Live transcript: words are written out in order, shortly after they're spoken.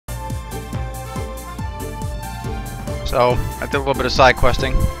So I did a little bit of side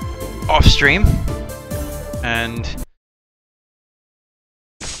questing off stream, and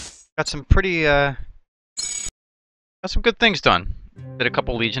got some pretty got some good things done. Did a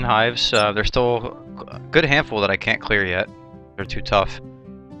couple Legion hives. There's still a good handful that I can't clear yet. They're too tough.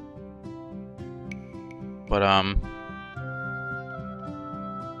 But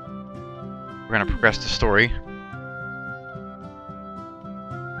we're gonna progress the story.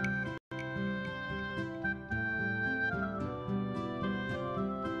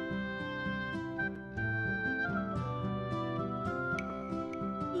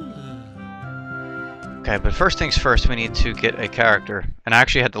 Okay, but first things first, we need to get a character. And I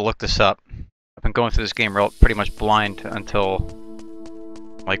actually had to look this up. I've been going through this game pretty much blind until,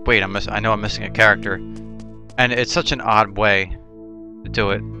 like, wait, I know I'm missing a character. And it's such an odd way to do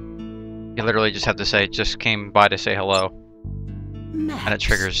it. You literally just have to say, just came by to say hello. Max, and it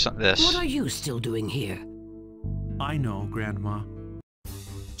triggers this. What are you still doing here? I know, Grandma.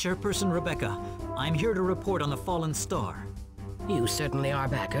 Chairperson Rebecca, I'm here to report on the Fallen Star. You certainly are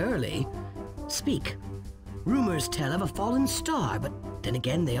back early. Speak. Rumors tell of a fallen star, but then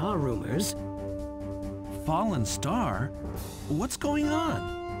again, they are rumors. Fallen Star? What's going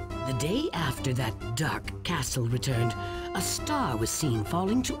on? The day after that dark castle returned, a star was seen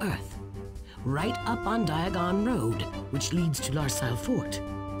falling to Earth, right up on Diagon Road, which leads to Larsile Fort.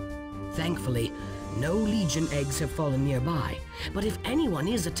 Thankfully, no Legion eggs have fallen nearby, but if anyone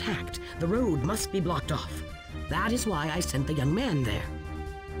is attacked, the road must be blocked off. That is why I sent the young man there.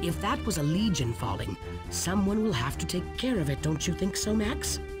 If that was a Legion falling, someone will have to take care of it, don't you think so,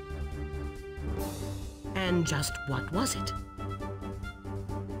 Max? And just what was it?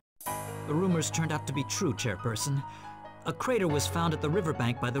 The rumors turned out to be true, Chairperson. A crater was found at the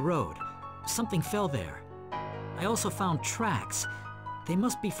riverbank by the road. Something fell there. I also found tracks. They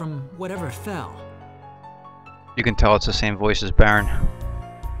must be from whatever fell. You can tell it's the same voice as Baron.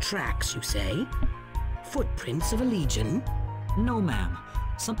 Tracks, you say? Footprints of a Legion? No, ma'am.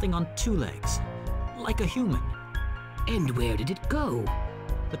 Something on two legs. Like a human. And where did it go?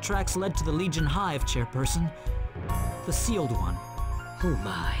 The tracks led to the Legion hive, Chairperson. The sealed one. Oh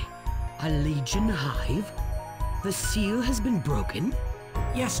my. A Legion hive? The seal has been broken?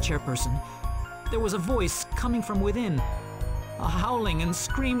 Yes, Chairperson. There was a voice coming from within. A howling and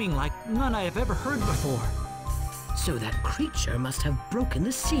screaming like none I have ever heard before. So that creature must have broken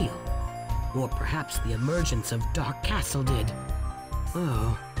the seal. Or perhaps the emergence of Dark Castle did.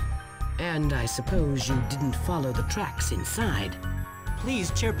 Oh. And I suppose you didn't follow the tracks inside.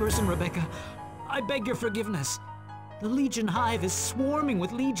 Please, Chairperson Rebecca, I beg your forgiveness. The Legion hive is swarming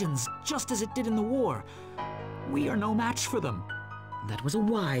with legions, just as it did in the war. We are no match for them. That was a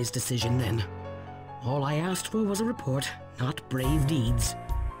wise decision, then. All I asked for was a report, not brave deeds.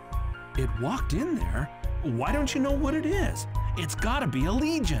 It walked in there? Why don't you know what it is? It's gotta be a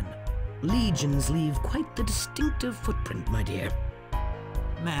Legion. Legions leave quite the distinctive footprint, my dear.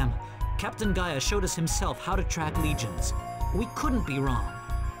 Ma'am, Captain Gaia showed us himself how to track legions. We couldn't be wrong.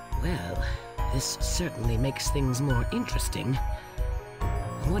 Well, this certainly makes things more interesting.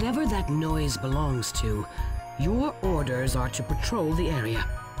 Whatever that noise belongs to, your orders are to patrol the area.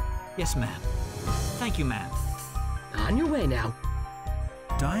 Yes, ma'am. Thank you, ma'am. On your way now.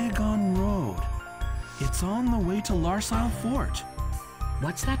 Diagon Road. It's on the way to Larsile Fort.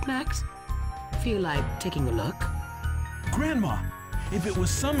 What's that, Max? Feel like taking a look? Grandma, if it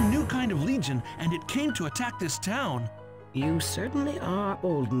was some new kind of Legion and it came to attack this town... You certainly are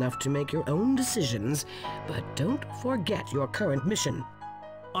old enough to make your own decisions, but don't forget your current mission.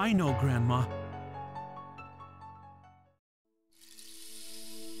 I know, Grandma.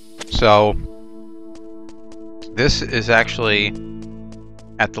 So, this is actually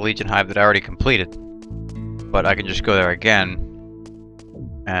at the Legion hive that I already completed. But I can just go there again,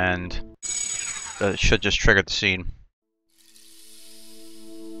 and it should just trigger the scene.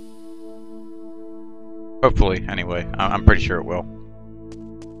 Hopefully, anyway. I'm pretty sure it will.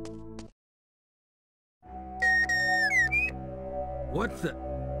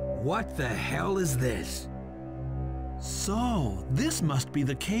 What the hell is this? So, this must be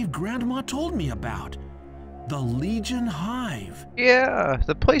the cave Grandma told me about. The Legion hive. Yeah,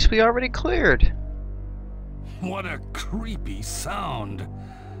 the place we already cleared. What a creepy sound.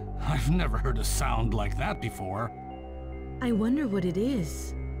 I've never heard a sound like that before. I wonder what it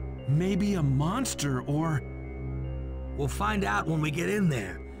is. Maybe a monster or... We'll find out when we get in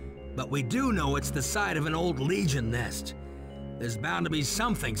there. But we do know it's the site of an old Legion nest. There's bound to be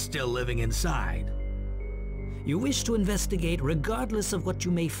something still living inside. You wish to investigate regardless of what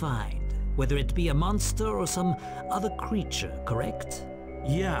you may find, whether it be a monster or some other creature, correct?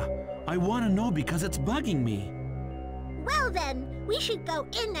 Yeah, I want to know because it's bugging me. Well then, we should go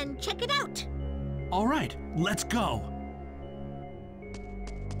in and check it out. All right, let's go.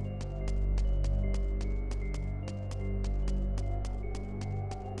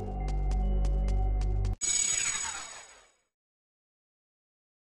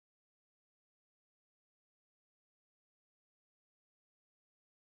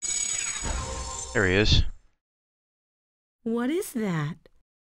 There he is. What is that?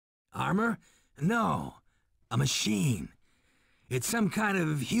 Armor? No. A machine. It's some kind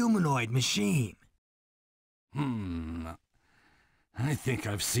of humanoid machine. I think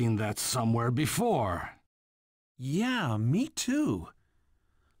I've seen that somewhere before. Yeah, me too.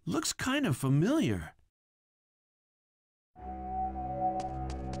 Looks kind of familiar.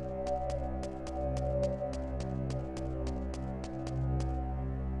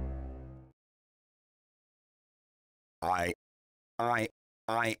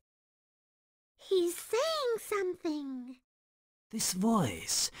 He's saying something. This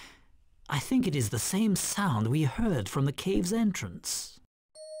voice. I think it is the same sound we heard from the cave's entrance.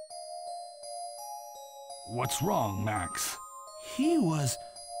 What's wrong, Max? He was...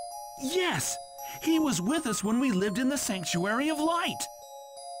 Yes! He was with us when we lived in the Sanctuary of Light!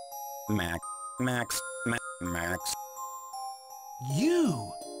 Max.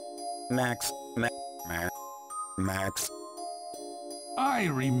 You! Max. I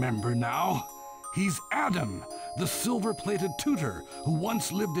remember now. He's Adam, the silver-plated tutor who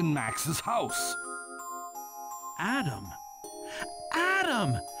once lived in Max's house. Adam!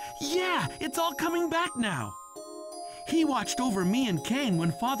 Adam! Yeah, it's all coming back now. He watched over me and Cain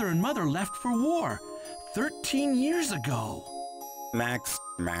when Father and Mother left for war, 13 years ago. Max.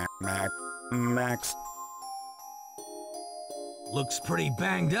 Looks pretty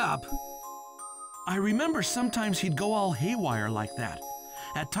banged up. I remember sometimes he'd go all haywire like that.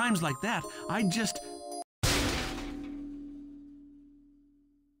 At times like that, I'd just...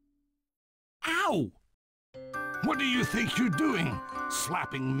 Ow! What do you think you're doing?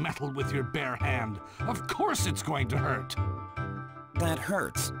 Slapping metal with your bare hand. Of course it's going to hurt. That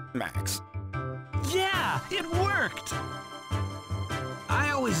hurts, Max. Yeah, it worked! I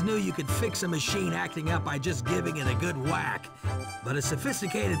always knew you could fix a machine acting up by just giving it a good whack. But a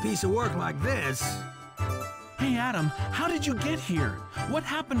sophisticated piece of work like this... Hey Adam, how did you get here? What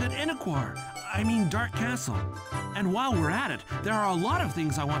happened at Enoquar? I mean Dark Castle. And while we're at it, there are a lot of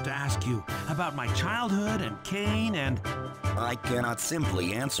things I want to ask you about my childhood and Cain and... I cannot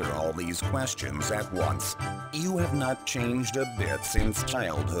simply answer all these questions at once. You have not changed a bit since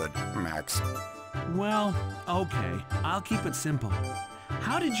childhood, Max. Well, okay, I'll keep it simple.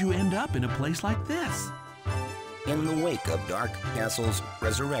 How did you end up in a place like this? In the wake of Dark Castle's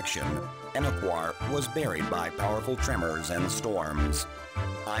resurrection, Enoquar was buried by powerful tremors and storms.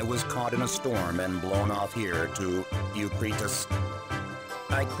 I was caught in a storm and blown off here to Eucretus.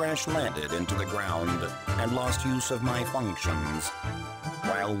 I crash-landed into the ground and lost use of my functions.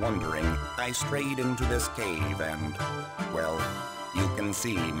 While wandering, I strayed into this cave and, well, you can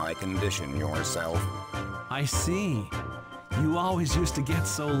see my condition yourself. I see. You always used to get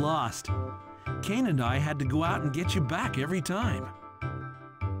so lost. Cain and I had to go out and get you back every time.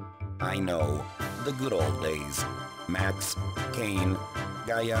 I know. The good old days. Max, Cain,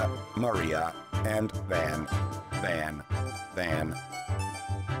 Gaia, Maria, and Van.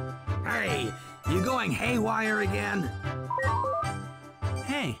 Hey, you going haywire again?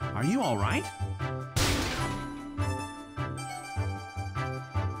 Hey, are you all right?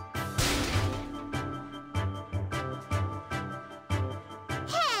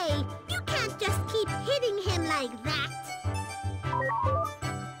 Hey, you can't just keep hitting him like that.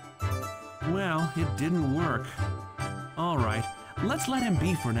 Well, it didn't work. All right, let's let him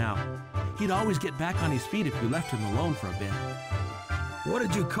be for now. He'd always get back on his feet if you left him alone for a bit. What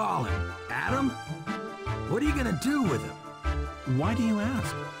did you call him? Adam? What are you gonna do with him? Why do you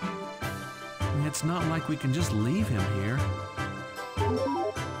ask? It's not like we can just leave him here.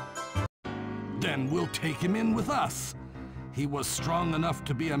 Then we'll take him in with us. He was strong enough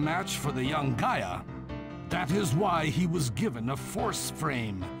to be a match for the young Gaia. That is why he was given a force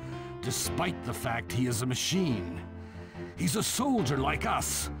frame, despite the fact he is a machine. He's a soldier like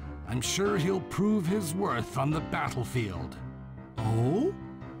us. I'm sure he'll prove his worth on the battlefield. Oh?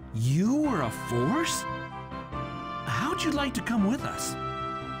 You were a force? How'd you like to come with us?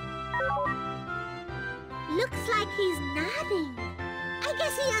 Looks like he's nodding. I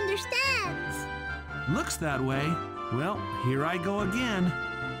guess he understands. Looks that way. Well, here I go again.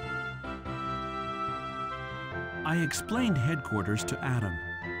 I explained headquarters to Adam.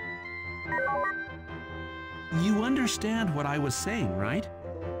 You understand what I was saying, right?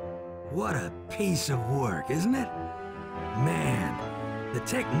 What a piece of work, isn't it? Man, the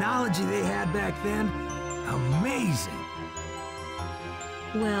technology they had back then, amazing.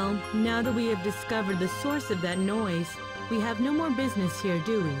 Well, now that we have discovered the source of that noise, we have no more business here,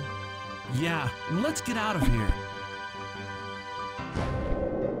 do we? Yeah, let's get out of here.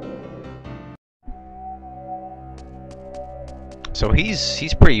 So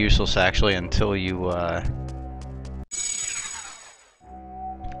he's pretty useless actually until you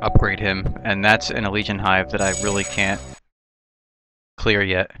upgrade him, and that's an Legion Hive that I really can't clear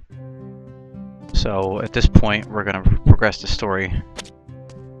yet. So at this point we're gonna progress the story.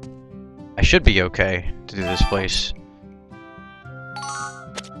 I should be okay to do this place.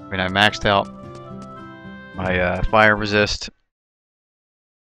 I mean, I maxed out my fire resist,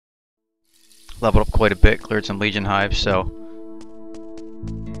 leveled up quite a bit, cleared some Legion Hives, so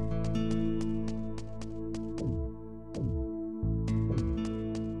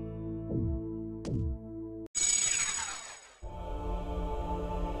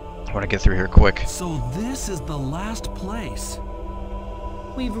I want to get through here quick. So this is the last place.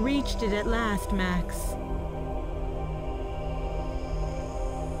 We've reached it at last, Max.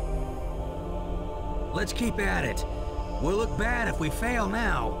 Let's keep at it. We'll look bad if we fail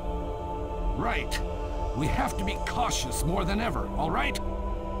now. Right. We have to be cautious more than ever, all right?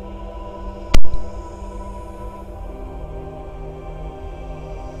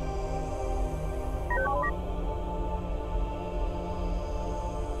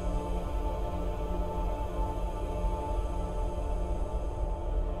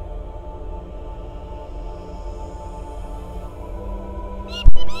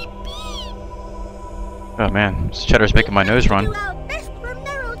 Oh man, this Cheddar's making my nose run. Do our best for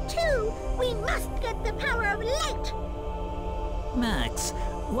Meryl too. We must get the power of light. Max,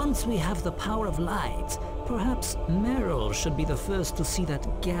 once we have the power of light, perhaps Meryl should be the first to see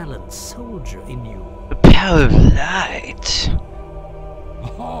that gallant soldier in you. The power of light.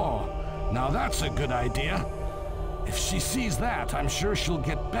 Oh, now that's a good idea. If she sees that, I'm sure she'll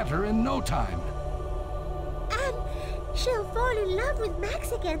get better in no time. And she'll fall in love with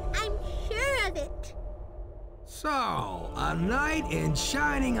Max again. I'm sure of it. So, a knight in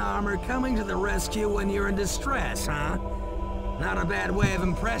shining armor coming to the rescue when you're in distress, huh? Not a bad way of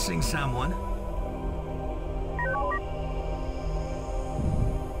impressing someone.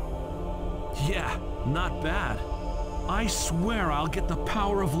 Yeah, not bad. I swear I'll get the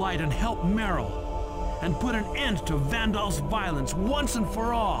power of light and help Meryl. And put an end to Vandal's violence once and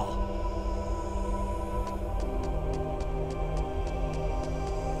for all.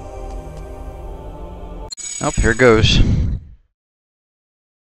 Oh, here goes.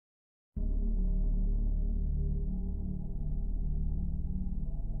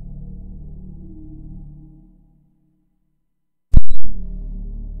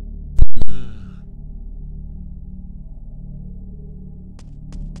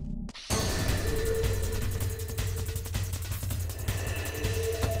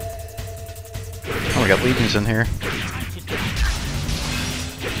 Oh, we got legions in here.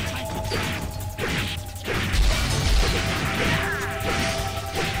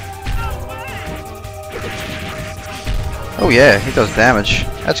 Oh yeah, he does damage.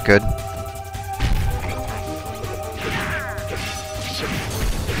 That's good.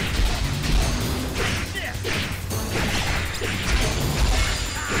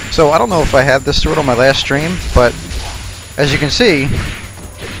 So I don't know if I had this sword on my last stream, but as you can see,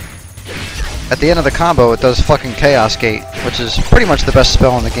 at the end of the combo it does fucking Chaos Gate, which is pretty much the best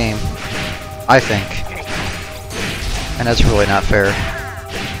spell in the game, I think. And that's really not fair.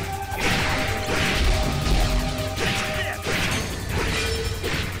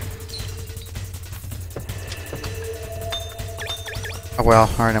 Oh well,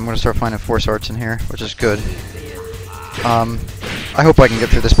 alright, I'm gonna start finding force arts in here, which is good. I hope I can get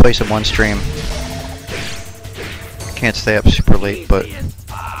through this place in one stream. I can't stay up super late, but...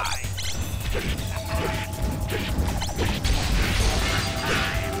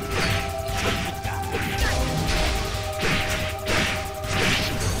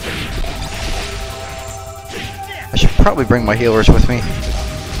 I should probably bring my healers with me.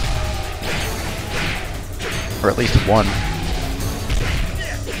 Or at least one.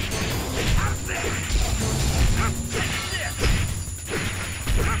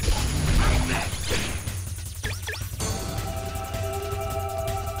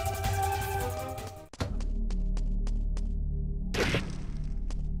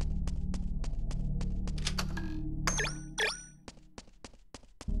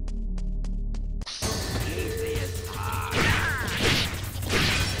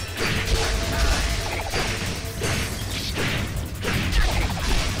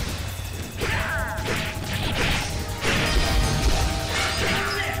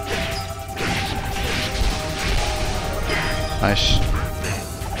 Nice.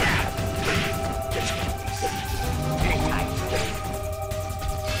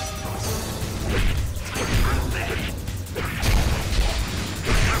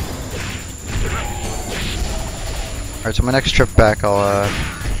 Alright, so my next trip back, I'll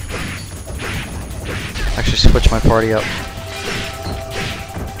actually switch my party up.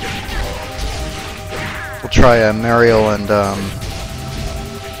 We'll try Mariel and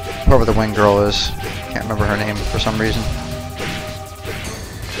whoever the wing girl is. Can't remember her name for some reason.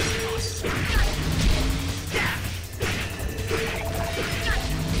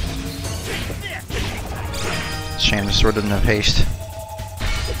 Shame the sword didn't have haste.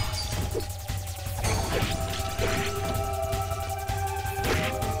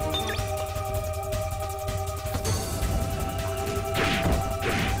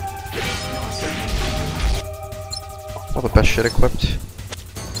 All the best shit equipped.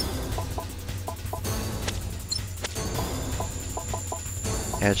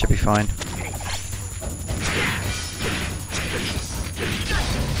 Yeah, it should be fine.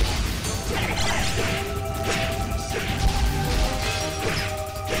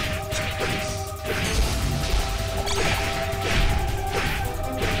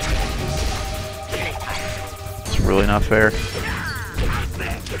 It's really not fair.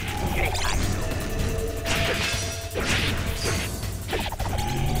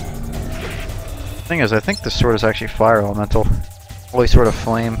 Thing is, I think this sword is actually fire elemental. Holy Sword of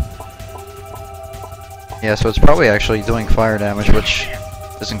Flame. Yeah, so it's probably actually doing fire damage, which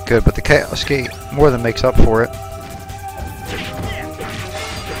isn't good, but the Chaos Gate more than makes up for it.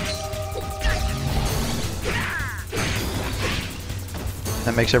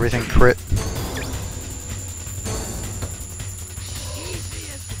 That makes everything crit.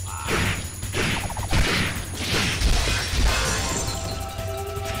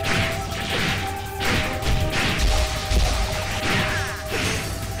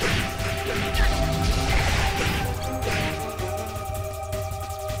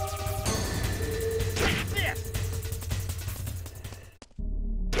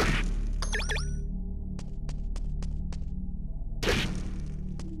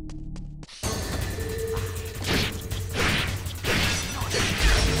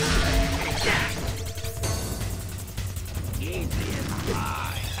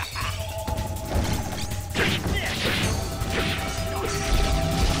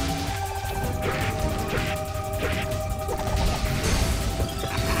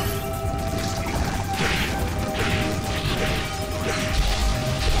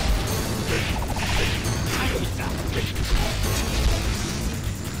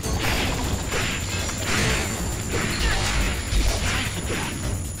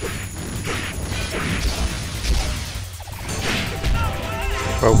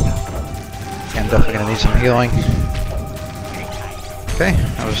 Oh, I'm definitely gonna need some healing. Okay,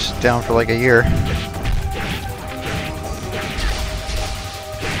 I was down for like a year.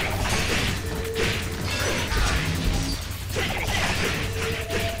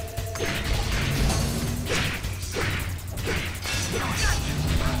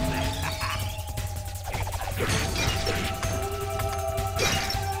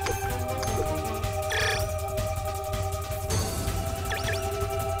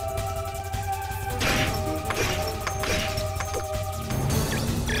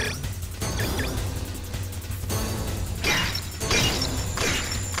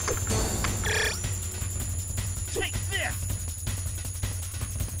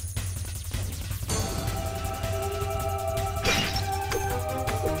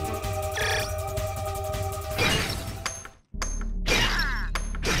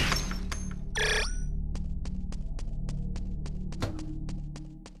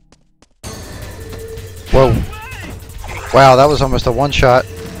 Whoa. Wow, that was almost a one-shot.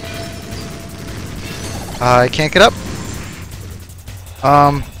 I can't get up.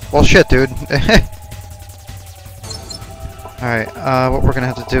 Well shit, dude. Alright, what we're gonna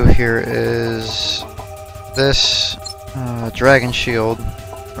have to do here is this Dragon Shield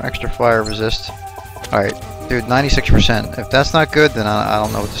for extra fire resist. Alright, dude, 96%. If that's not good, then I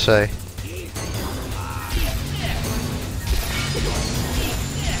don't know what to say.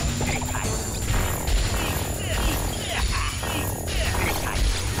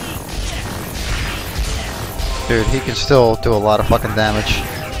 Dude, he can still do a lot of fucking damage.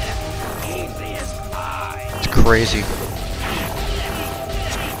 It's crazy. Is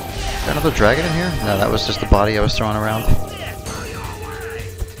there another dragon in here? No, that was just the body I was throwing around.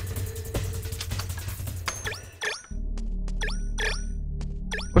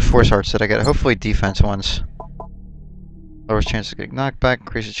 What force hearts did I get? Hopefully defense ones. Lowers chances of getting knocked back,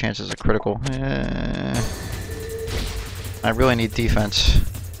 increases chances of critical. I really need defense.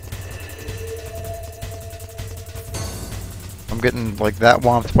 I'm getting like that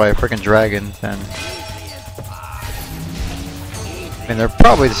whomped by a freaking dragon, then I mean they're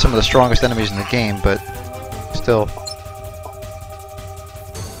probably some of the strongest enemies in the game, but still.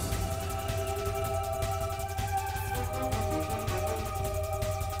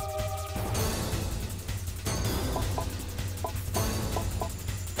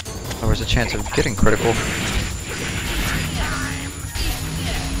 There's a chance of getting critical.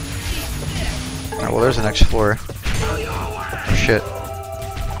 Alright, well there's the next floor. Oh shit.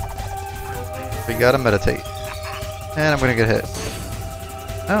 We gotta meditate. And I'm gonna get hit.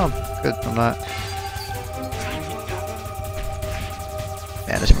 Oh, good, I'm not.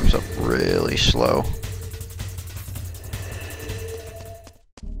 Man, this moves up really slow.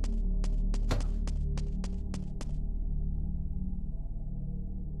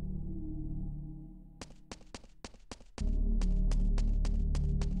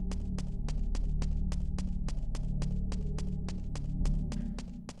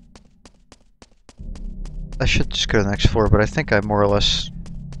 I should just go to the next floor, but I think I more or less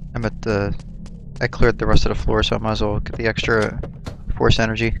am at the... I cleared the rest of the floor, so I might as well get the extra force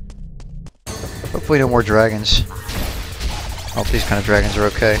energy. Hopefully no more dragons. I hope these kind of dragons are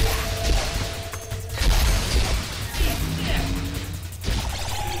okay.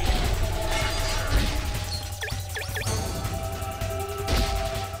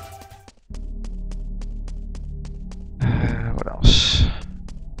 What else?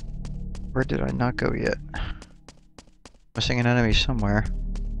 Where did I not go yet? Missing an enemy somewhere.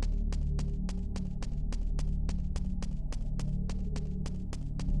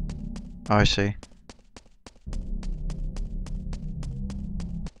 Oh, I see.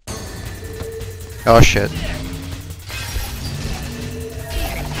 Oh shit.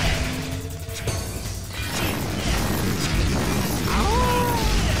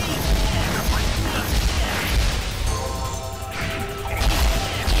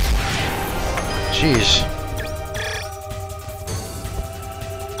 Jeez.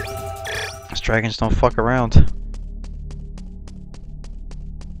 These dragons don't fuck around.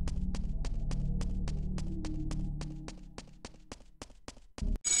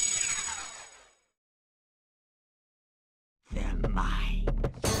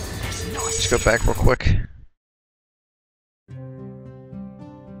 Let's go back real quick.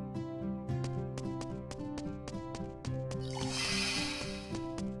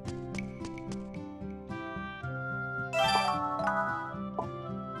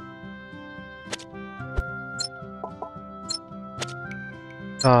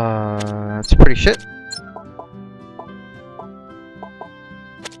 It's pretty shit.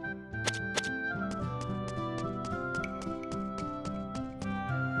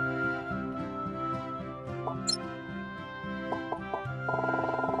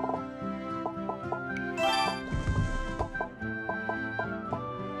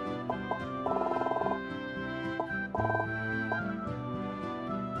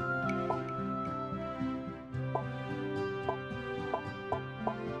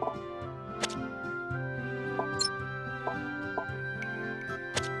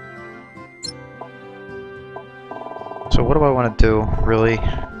 So what do I want to do, really?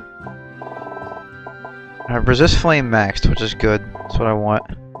 I have resist flame maxed, which is good. That's what I want.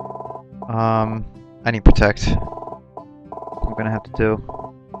 I need protect. I'm gonna have to do.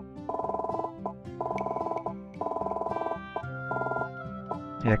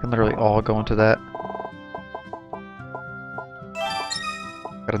 Yeah, I can literally all go into that.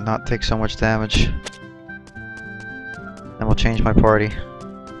 Gotta not take so much damage. Then we'll change my party.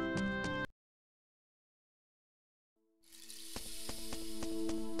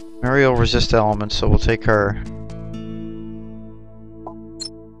 Mary will resist elements, so we'll take her.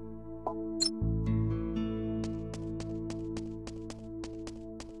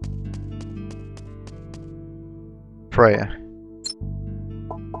 Freya.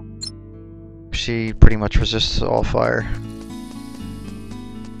 She pretty much resists all fire.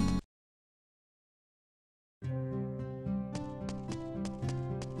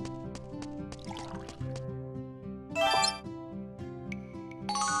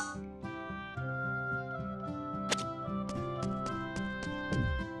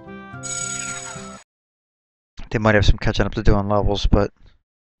 They might have some catching up to do on levels, but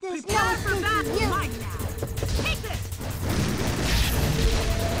There's no for you. Take this!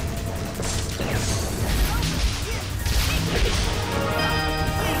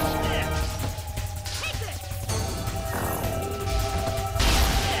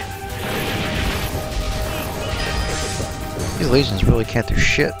 these legions really can't do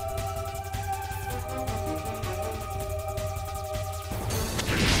shit.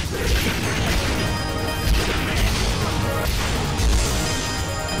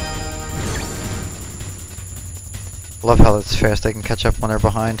 Love how that's fast. They can catch up when they're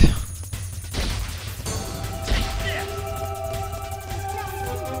behind.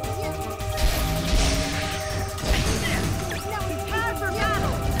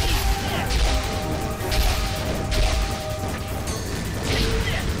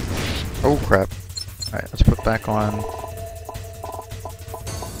 Oh crap. Alright, let's put back on.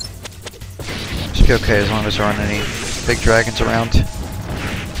 Should be okay as long as there aren't any big dragons around.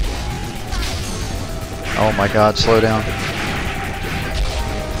 Oh my god, slow down.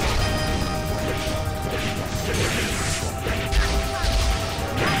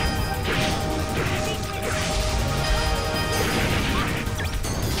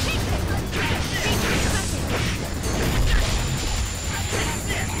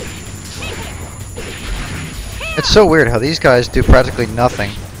 It's so weird how these guys do practically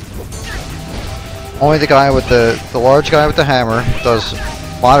nothing. Only the guy with the large guy with the hammer does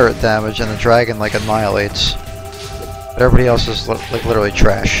moderate damage, and the dragon like annihilates. But everybody else is like literally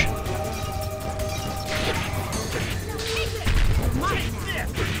trash.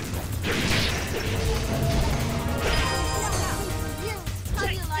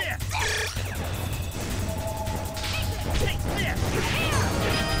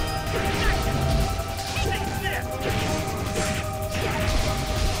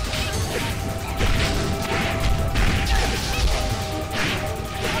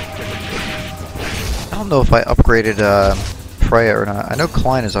 I don't know if I upgraded Freya or not. I know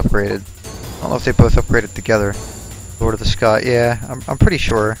Klein is upgraded. I don't know if they both upgraded together. Lord of the Sky. Yeah, I'm pretty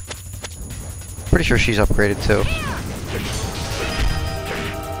sure. Pretty sure she's upgraded too.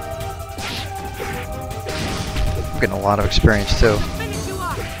 I'm getting a lot of experience too.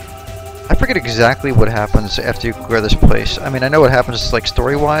 I forget exactly what happens after you clear this place. I mean, I know what happens like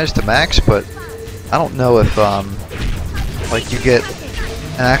story-wise to Max, but I don't know if like you get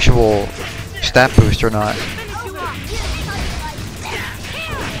an actual stat boost or not.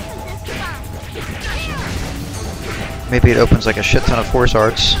 Maybe it opens like a shit ton of force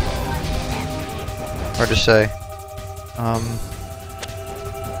arts. Hard to say.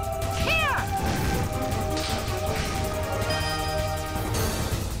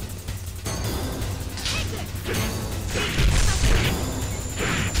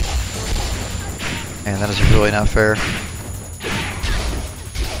 Man, that is really not fair.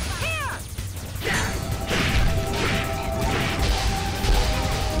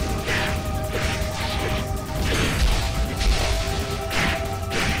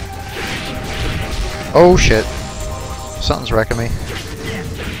 Oh shit. Something's wrecking me.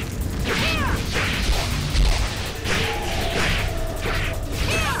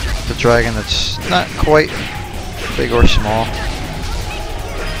 The dragon that's not quite big or small.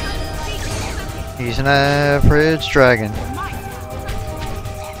 He's an average dragon.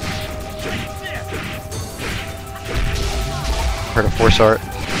 Heard a force art.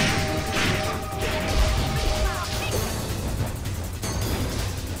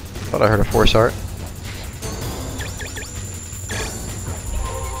 Thought I heard a force art.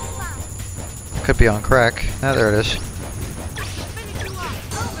 Could be on crack. Ah, there it is.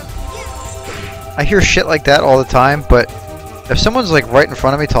 I hear shit like that all the time, but if someone's like right in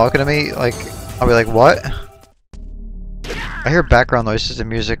front of me talking to me, like, I'll be like, what? I hear background noises and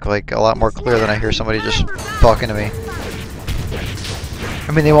music like a lot more clear than I hear somebody just talking to me.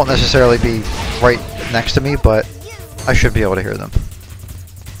 I mean, they won't necessarily be right next to me, but I should be able to hear them.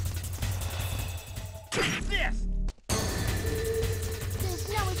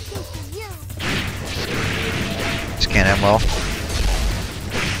 Scan him well.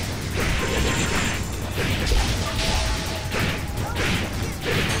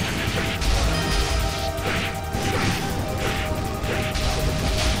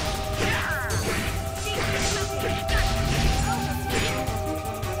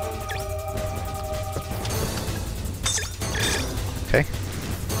 Okay.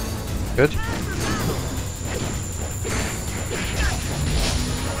 Good.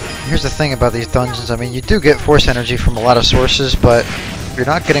 Here's the thing about these dungeons. I mean, you do get force energy from a lot of sources, but you're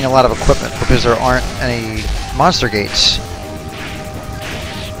not getting a lot of equipment because there aren't any monster gates.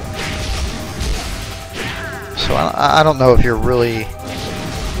 So I don't know if you're really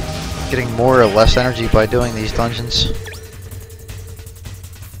getting more or less energy by doing these dungeons.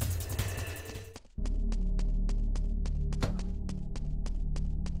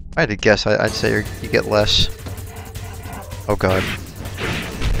 If I had to guess, I'd say you get less. Oh god.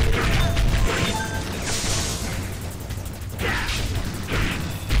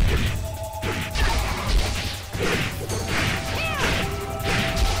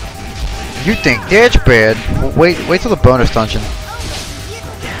 You think that's bad? Well, wait till the bonus dungeon.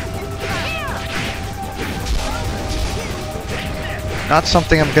 Not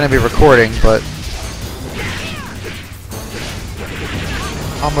something I'm going to be recording, but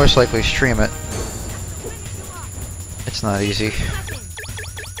I'll most likely stream it. It's not easy.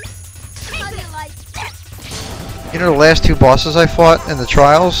 You know, the last 2 bosses I fought in the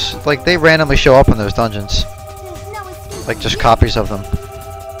trials, like, they randomly show up in those dungeons. Like, just copies of them.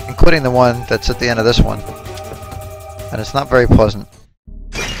 Including the one that's at the end of this one. And it's not very pleasant.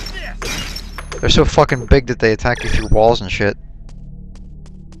 They're so fucking big that they attack you through walls and shit.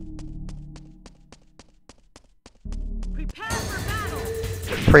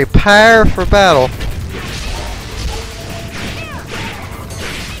 Prepare for battle.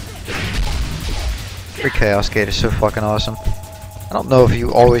 Free Chaos Gate is so fucking awesome. I don't know if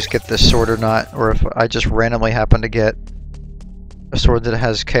you always get this sword or not, or if I just randomly happen to get a sword that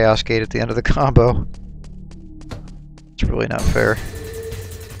has Chaos Gate at the end of the combo. It's really not fair.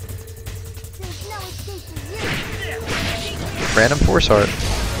 Random Force Heart.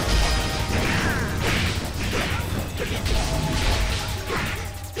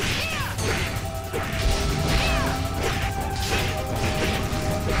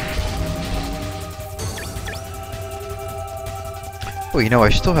 Oh, you know, I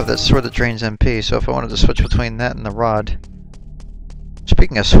still have that sword that drains MP, so if I wanted to switch between that and the rod.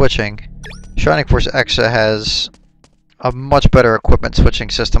 Speaking of switching, Shining Force Exa has a much better equipment switching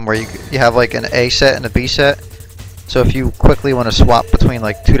system where you have like an A set and a B set. So if you quickly want to swap between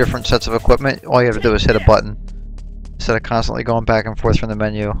like 2 different sets of equipment, all you have to do is hit a button instead of constantly going back and forth from the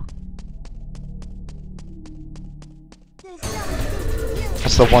menu.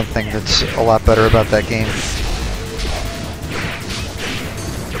 That's the one thing that's a lot better about that game.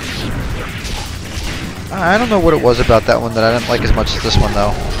 I don't know what it was about that one that I didn't like as much as this one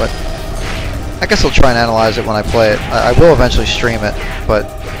though, but I guess I'll try and analyze it when I play it. I will eventually stream it, but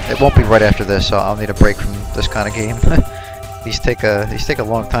it won't be right after this, so I'll need a break from this kind of game. These take a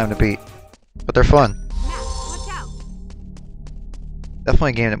long time to beat, but they're fun.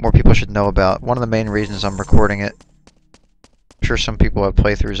 Definitely a game that more people should know about. One of the main reasons I'm recording it. I'm sure some people have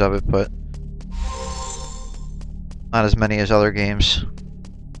playthroughs of it, but not as many as other games.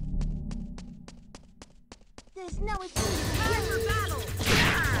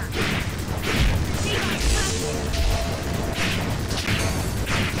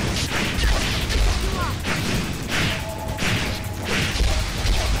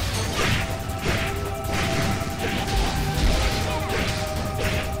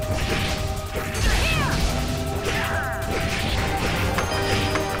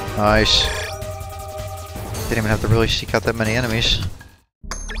 Nice. Didn't even have to really seek out that many enemies.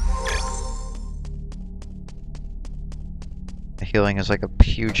 The healing is like a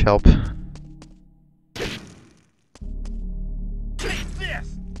huge help.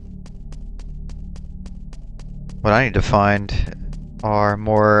 What I need to find are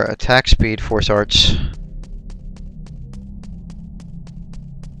more attack speed force arts.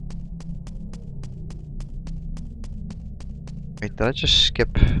 Wait, did I just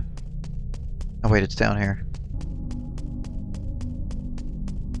skip? Oh wait, it's down here.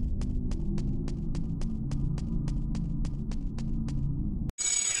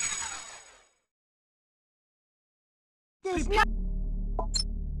 There's no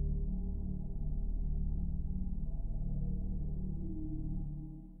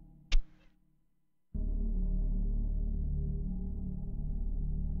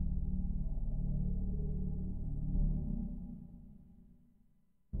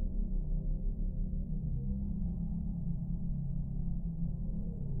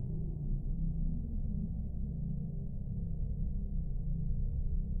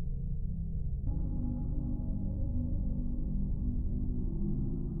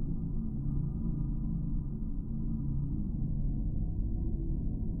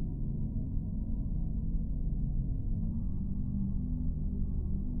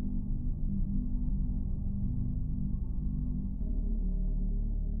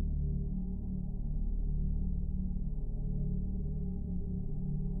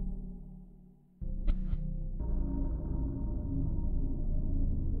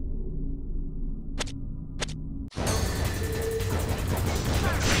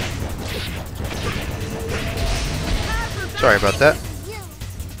Sorry about that.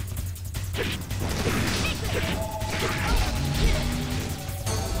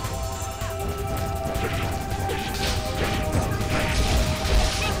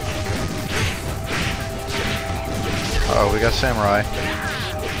 Oh, we got Samurai.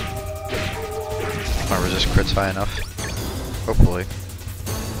 My resist crits high enough. Hopefully.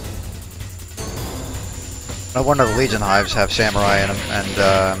 No wonder the Legion Hives have Samurai in them, and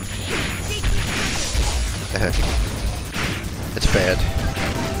what the heck. It's bad.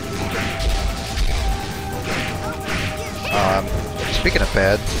 Speaking of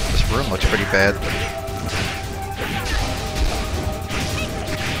bad, this room looks pretty bad.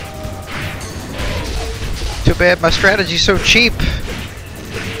 Too bad my strategy's so cheap.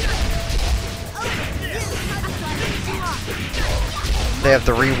 They have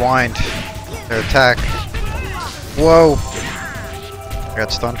to rewind their attack. Whoa! I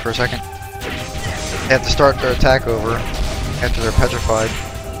got stunned for a second. They have to start their attack over after they're petrified.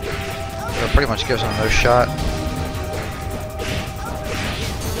 So it pretty much gives them no shot.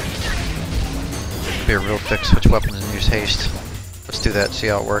 Be a real dick, switch weapons and use haste. Let's do that, see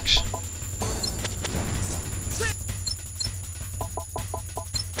how it works.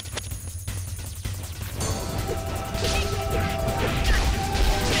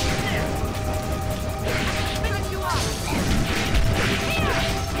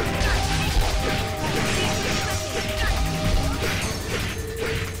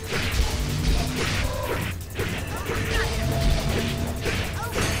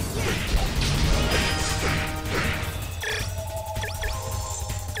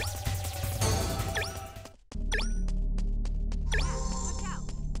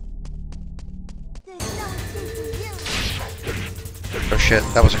 Oh shit,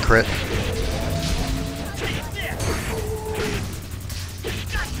 that was a crit.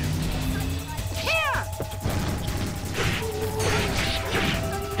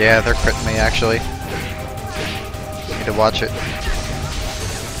 Yeah, they're critting me actually. Need to watch it.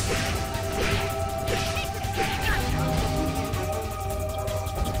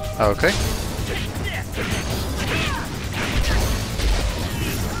 Okay.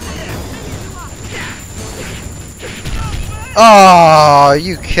 Oh, are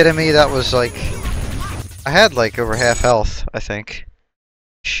you kidding me? That was like... I had like over half health, I think.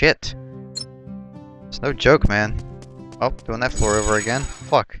 Shit. It's no joke, man. Oh, doing that floor over again?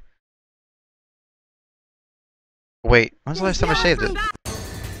 Fuck. Wait, when's the last time I saved it?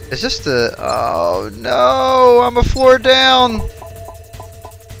 Is this the... Oh no! I'm a floor down!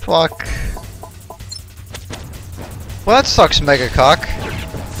 Fuck. Well, that sucks, Megacock.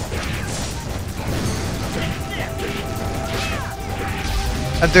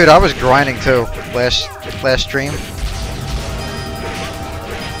 And dude, I was grinding too last stream.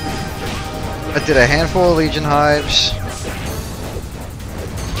 I did a handful of Legion Hives.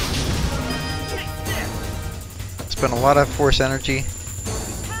 Spent a lot of Force energy.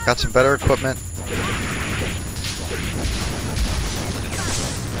 Got some better equipment.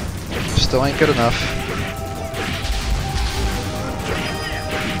 Still ain't good enough.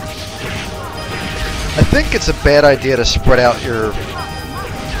 I think it's a bad idea to spread out your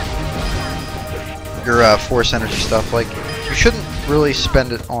Force energy stuff. Like, you shouldn't really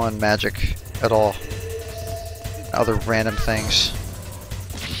spend it on magic at all. Other random things.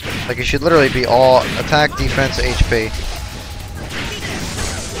 Like, it should literally be all attack, defense, HP.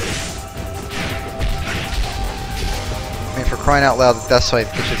 I mean, for crying out loud, the Death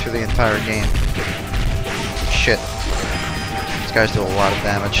Scythe gets you through the entire game. Shit. These guys do a lot of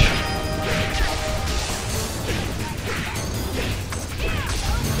damage.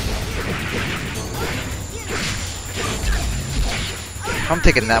 If I'm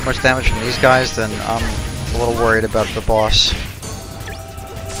taking that much damage from these guys, then I'm a little worried about the boss.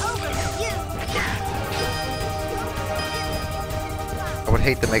 I would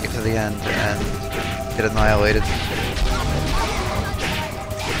hate to make it to the end and get annihilated.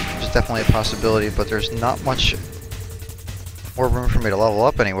 There's definitely a possibility, but there's not much more room for me to level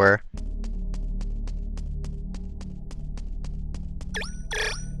up anywhere.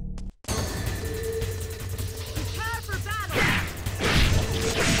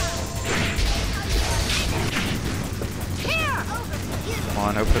 Come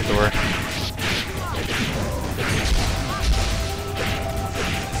on, open the door.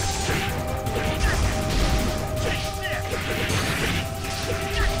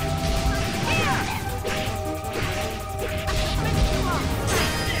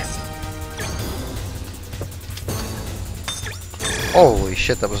 Holy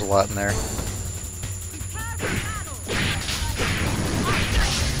shit, that was a lot in there.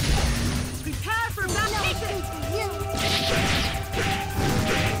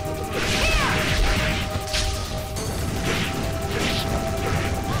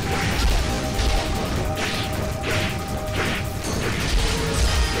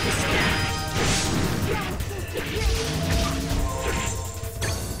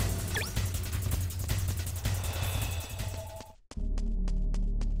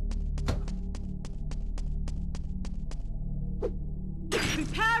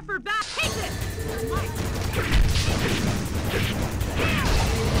 Prepare for battle. Take it!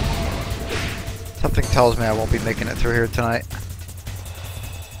 Something tells me I won't be making it through here tonight.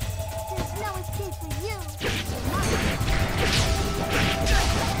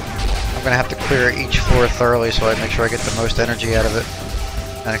 I'm gonna have to clear each floor thoroughly so I make sure I get the most energy out of it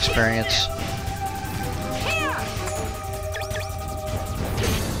and experience.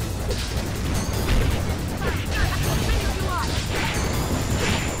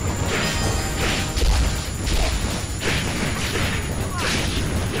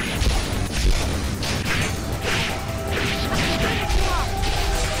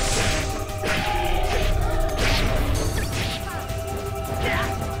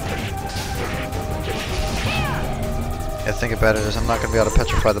 The thing about it is I'm not going to be able to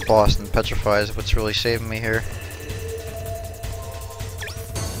petrify the boss, and petrify is what's really saving me here.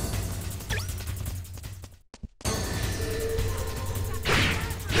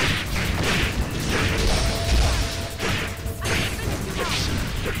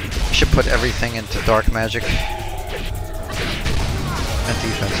 Should put everything into dark magic and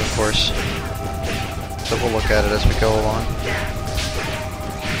defense, of course. So we'll look at it as we go along.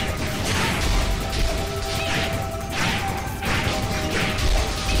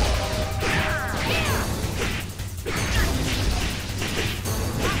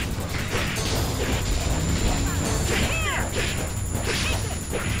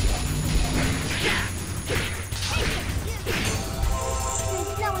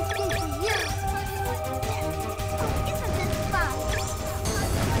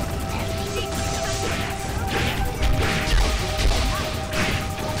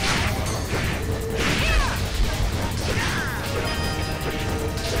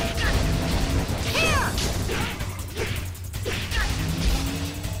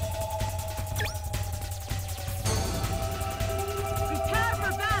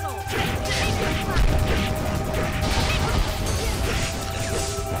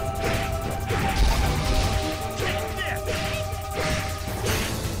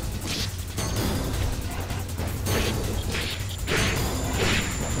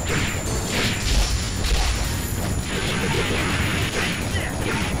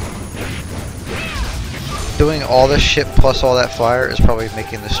 Doing all this shit plus all that fire is probably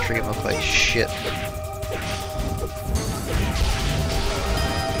making the stream look like shit.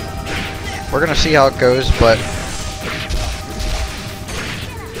 We're gonna see how it goes, but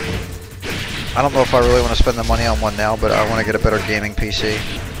I don't know if I really want to spend the money on one now, but I want to get a better gaming PC,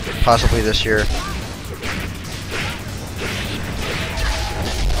 possibly this year.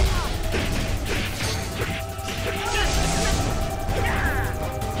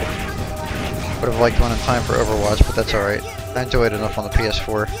 Would have liked one in time for Overwatch, but that's alright. I enjoyed it enough on the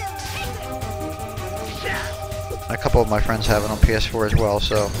PS4. And a couple of my friends have it on PS4 as well,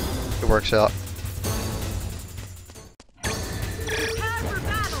 so it works out.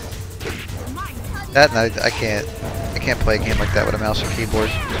 That night, I can't play a game like that with a mouse and keyboard.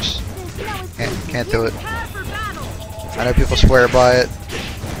 Just can't do it. I know people swear by it,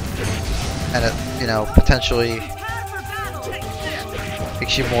 and it, you know, potentially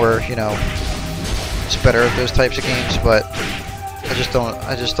makes you more, you know, it's better at those types of games, but I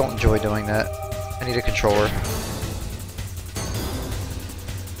just don't enjoy doing that. I need a controller.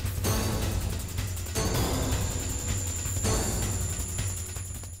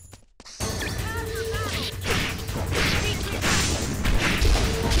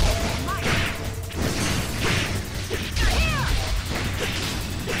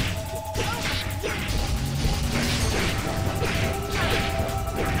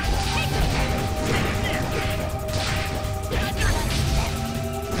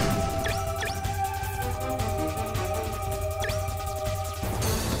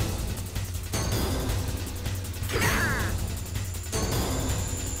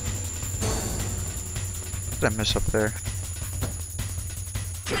 What did I miss up there?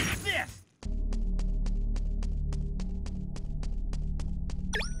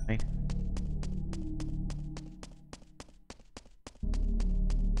 Hey.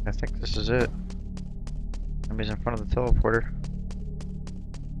 I think this is it. Somebody's in front of the teleporter.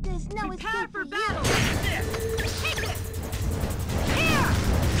 There's no escape for battle.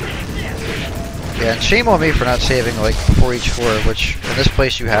 Yeah, and shame on me for not saving like before each floor, which in this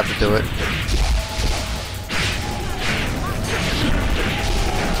place you have to do it.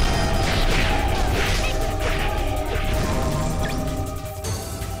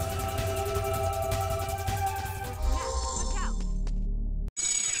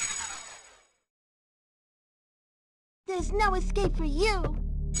 There's no escape for you.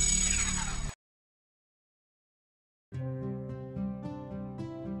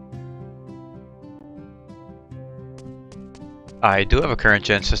 I do have a current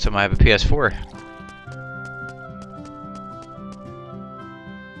gen system. I have a PS4.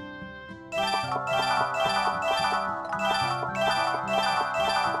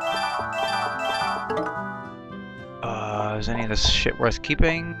 Is any of this shit worth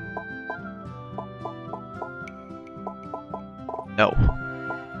keeping? No.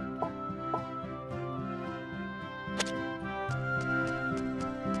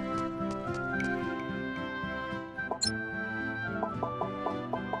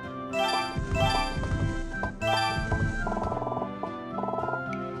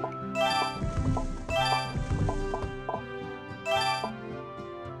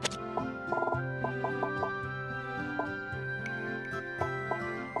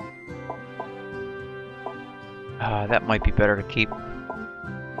 That might be better to keep. Hold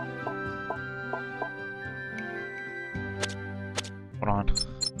on.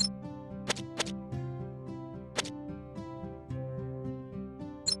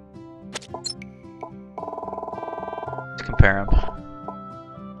 Let's compare them.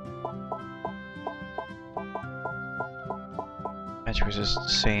 Match resist the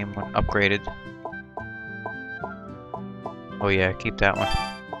same when upgraded. Oh yeah, keep that one.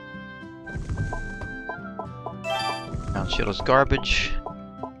 Shield is garbage.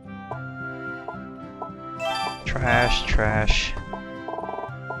 Trash, trash.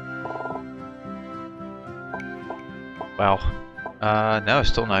 Wow. No,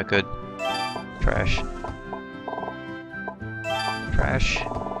 still not good. Trash. Trash.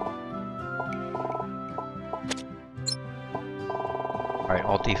 Alright,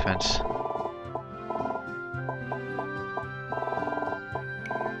 all defense.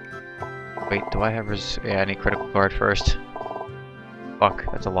 Wait, do I have yeah, I need critical guard first. Fuck,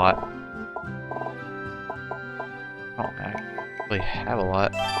 that's a lot. I don't actually have a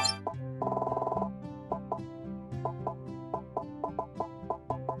lot.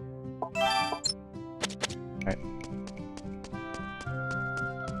 Alright.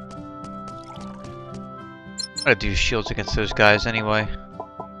 I'm gonna do shields against those guys anyway.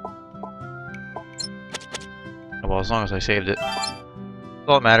 Well, as long as I saved it. That's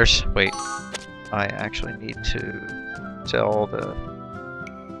all that matters. Wait. I actually need to sell the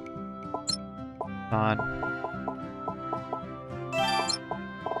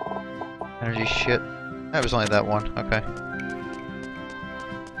energy shit. That was only that one. Okay.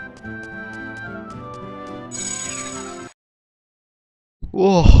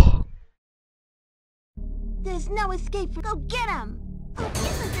 Whoa. There's no escape. Go get him. Oh,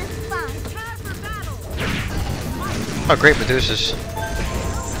 isn't this fun? Time for battle. Oh, great Medusas.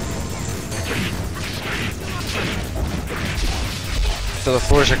 So the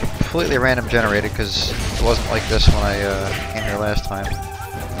floors are completely random generated because it wasn't like this when I came here last time.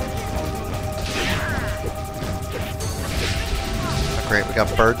 Oh, great, we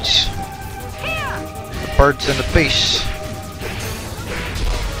got birds. The birds in the base.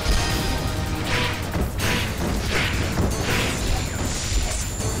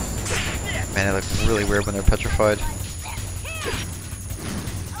 Man, they look really weird when they're petrified.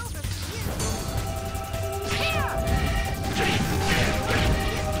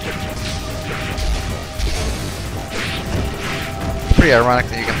 Pretty ironic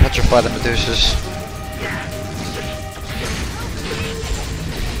that you can petrify the Medusas.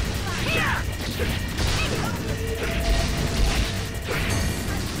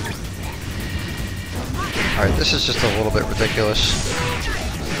 Alright, this is just a little bit ridiculous.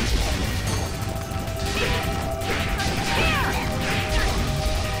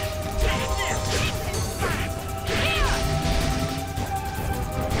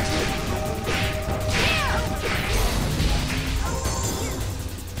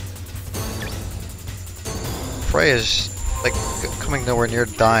 Frey is like coming nowhere near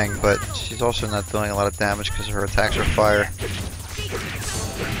dying, but she's also not doing a lot of damage because her attacks are fire.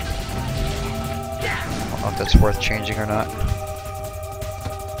 I don't know if that's worth changing or not.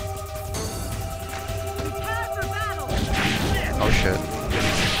 Oh shit.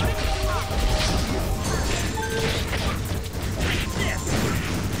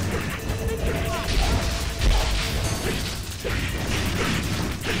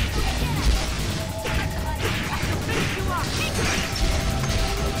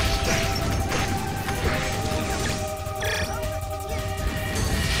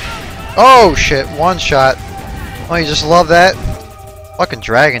 Oh shit, one shot. Oh, you just love that? Fucking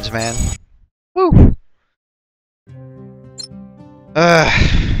dragons, man. Woo!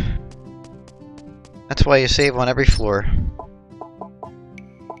 That's why you save on every floor.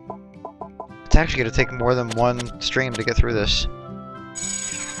 It's actually gonna take more than one stream to get through this.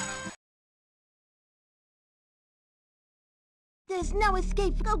 There's no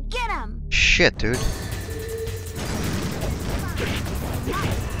escape. Go get him! Shit, dude.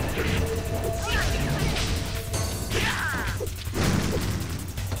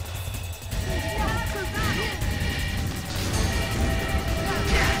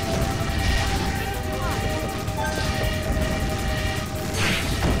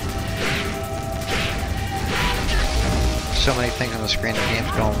 So many things on the screen, the game's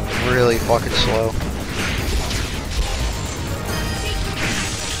going really fucking slow.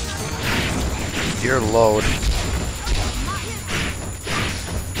 Your load.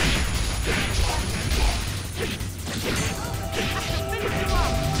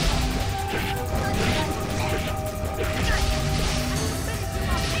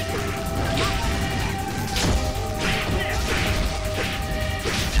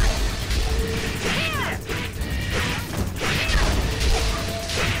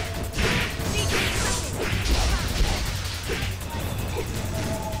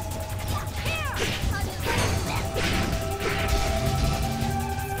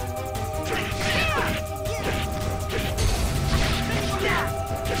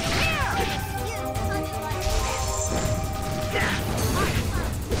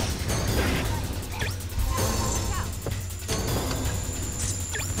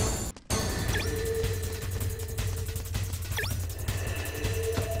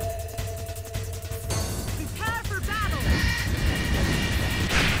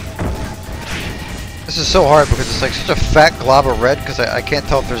 This is so hard because it's like such a fat glob of red because I can't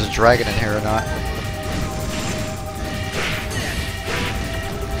tell if there's a dragon in here or not.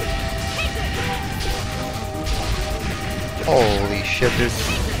 Holy shit, dude.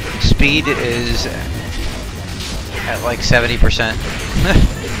 Speed is at like 70%.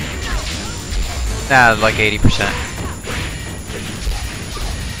 Nah, like 80%.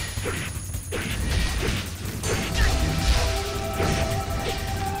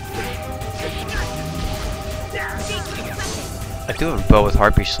 I do have a bow with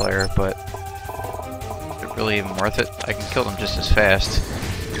Harpy Slayer, but is it really even worth it? I can kill them just as fast.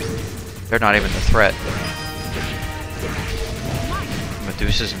 They're not even the threat.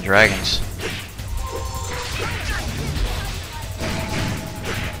 Medusas and dragons.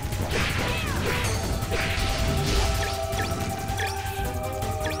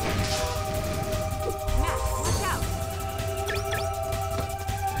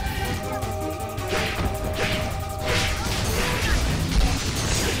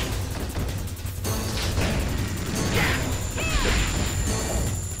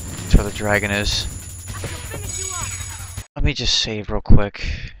 That's where the dragon is. Let me just save real quick.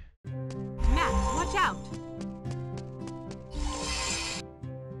 Max, watch out!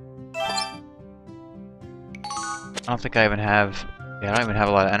 I don't think I even have... Yeah, I don't even have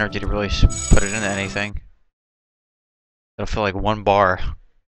a lot of energy to really put it into anything. It'll feel like one bar.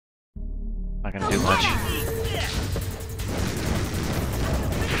 Not gonna do much.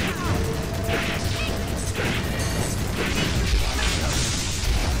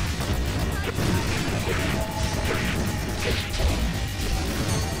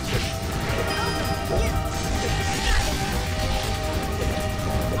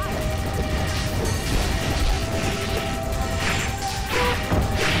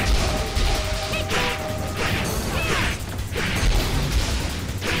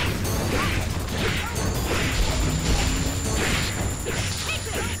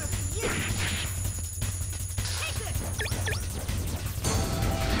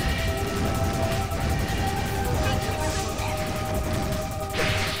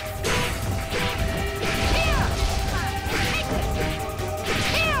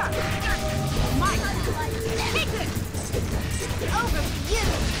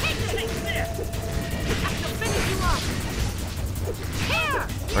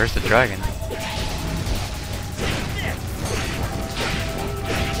 Where's the dragon?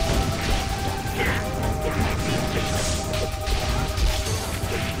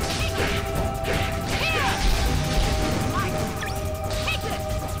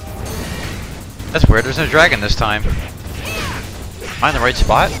 That's weird, there's no dragon this time. Am I in the right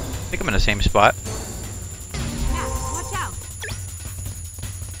spot? I think I'm in the same spot.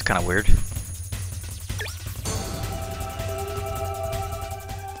 It's kinda weird.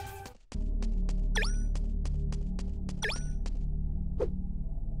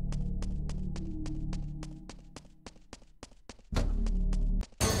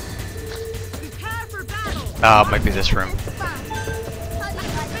 Oh, it might be this room.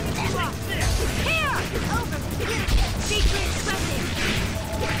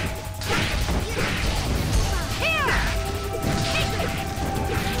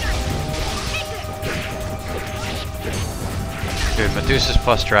 Dude, Medusas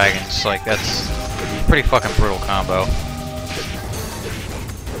plus dragons, like, that's a pretty fucking brutal combo.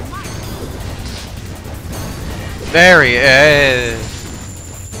 There he is!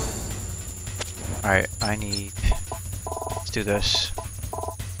 Alright, I need... Let's do this.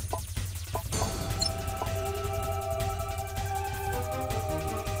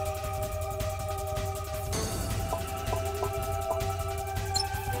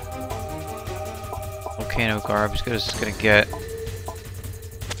 Volcano Garb, as good as it's gonna get.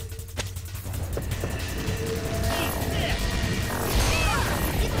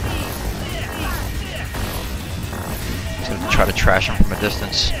 Just gonna try to trash him from a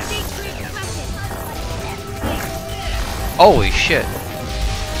distance. Holy shit!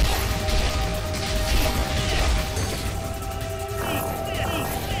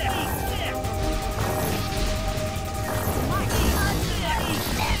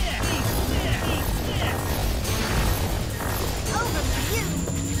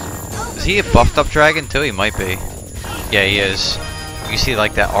 Is he a buffed up dragon too? He might be. Yeah, he is. You see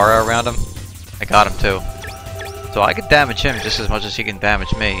like that aura around him? I got him too. So I could damage him just as much as he can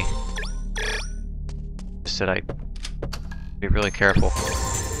damage me. Just that I be really careful.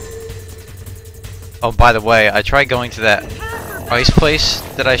 Oh, by the way, I tried going to that ice place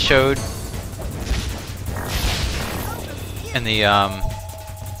that I showed in the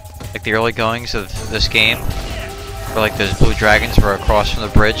like the early goings of this game. Where like those blue dragons were across from the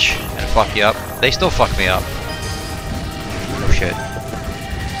bridge and fuck you up. They still fuck me up. Oh shit.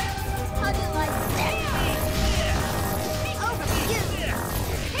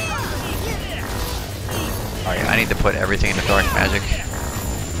 Alright, I need to put everything into dark magic.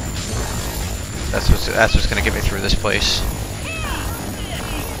 That's what's gonna get me through this place.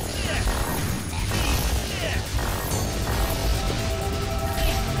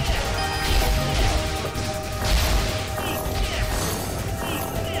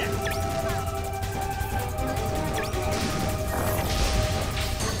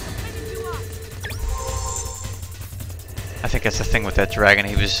 I think that's the thing with that dragon.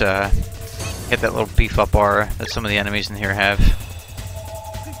 He was hit that little beef up aura that some of the enemies in here have.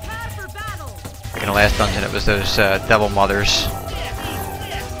 Like in the last dungeon, it was those devil mothers.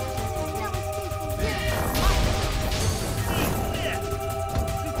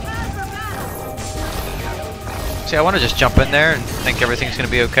 See, I want to just jump in there and think everything's going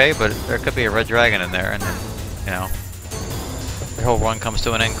to be okay, but there could be a red dragon in there, and you know, the whole run comes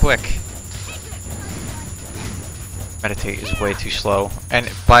to an end quick. Meditate is way too slow,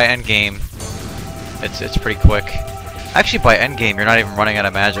 and by end game, it's pretty quick. Actually, by end game, you're not even running out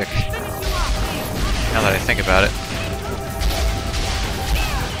of magic. Now that I think about it,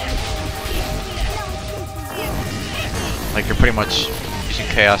 like you're pretty much using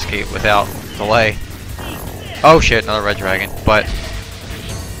Chaos Gate without delay. Oh shit, another red dragon. But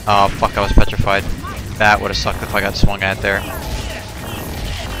oh fuck, I was petrified. That would have sucked if I got swung at there.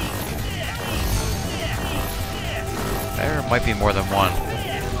 There might be more than one.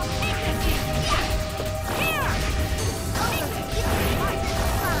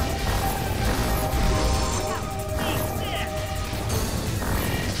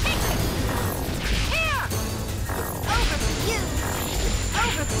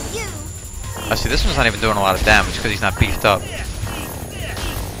 I see, this one's not even doing a lot of damage because he's not beefed up.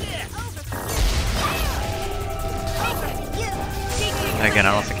 And again,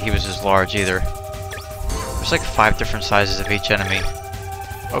 I don't think he was as large either. There's like 5 different sizes of each enemy.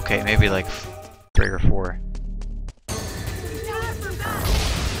 Okay, maybe like 3 or 4.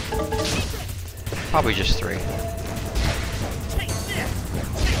 Probably just 3.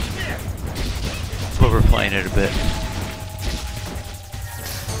 Overplaying it a bit.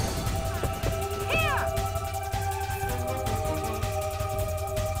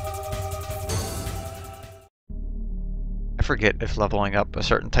 I forget if leveling up a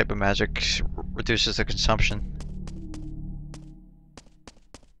certain type of magic reduces the consumption.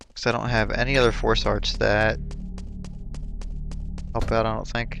 Because I don't have any other force arts that help out, I don't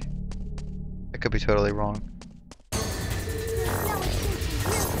think. I could be totally wrong.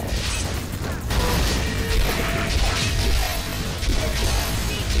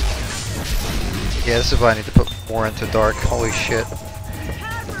 Yeah, this is why I need to put more into dark. Holy shit.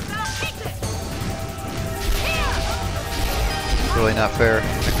 Really not fair.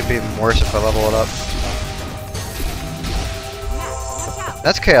 It could be even worse if I level it up.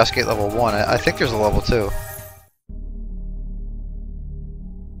 That's Chaos Gate level 1. I think there's a level 2.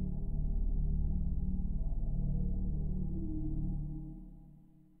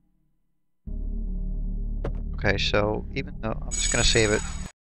 Okay, so even though I'm just gonna save it.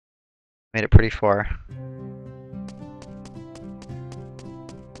 Made it pretty far.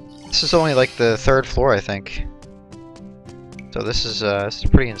 This is only like the 3rd floor, I think. So this is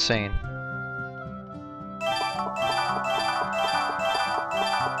pretty insane.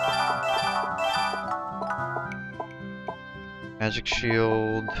 Magic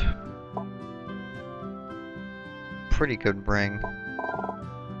shield. Pretty good ring.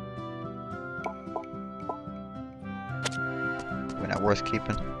 Probably not worth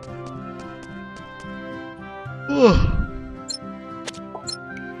keeping. Ugh.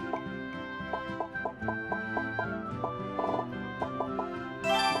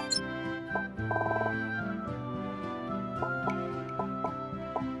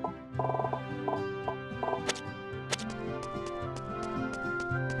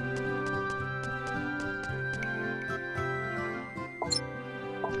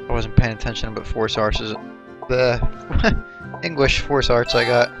 I wasn't paying attention about Force Arts. The English Force Arts I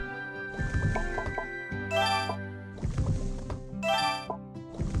got.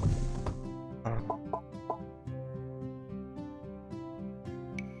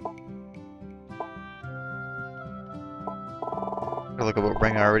 Look at what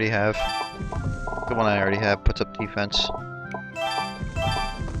ring I already have. The one I already have puts up defense.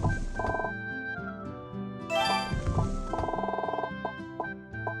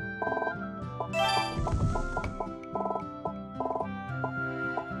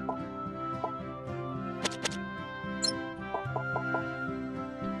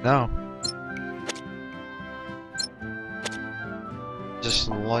 No. Just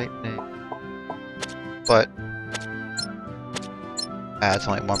lightning. But it's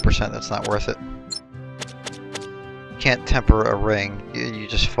only 1%, that's not worth it. You can't temper a ring, you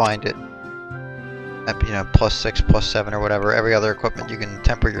just find it at, you know, +6, +7 or whatever. Every other equipment you can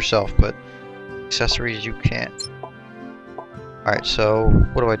temper yourself, but accessories you can't. Alright, so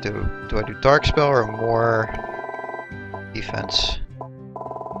what do I do? Do I do Dark Spell or more defense? A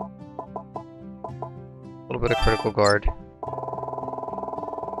little bit of Critical Guard.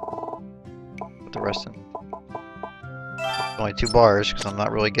 Put the rest in. Only 2 bars, because I'm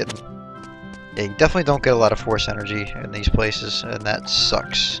not really getting... Yeah, you definitely don't get a lot of force energy in these places, and that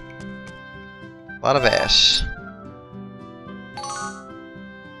sucks. A lot of ass.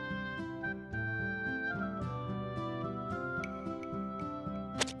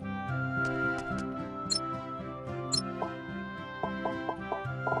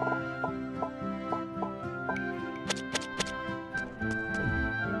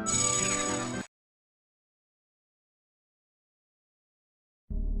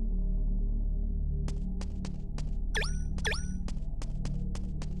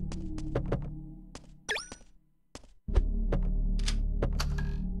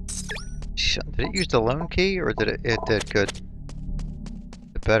 Did it use the lone key, or did it did good?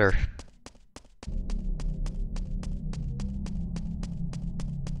 It better.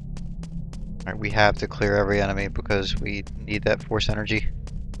 Alright, we have to clear every enemy because we need that force energy.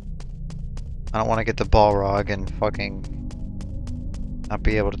 I don't want to get the Balrog and fucking not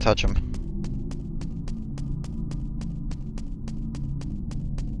be able to touch him.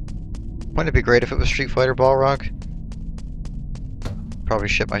 Wouldn't it be great if it was Street Fighter Balrog? Probably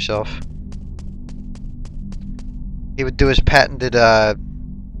shit myself. He would do his patented dash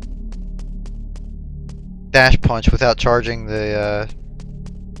punch without charging the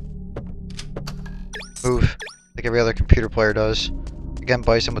move like every other computer player does. Again,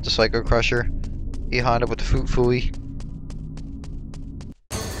 Bison with the Psycho Crusher, E Honda with the Foot Fooey.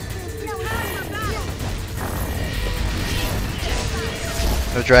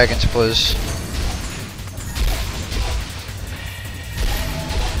 No Dragon's Blizz.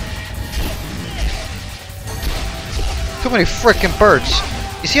 Too many frickin' birds.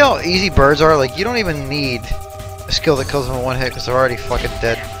 You see how easy birds are? Like, you don't even need a skill that kills them in one hit because they're already fucking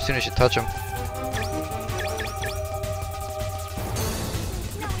dead as soon as you touch them.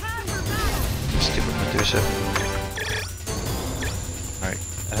 Stupid Medusa. Alright,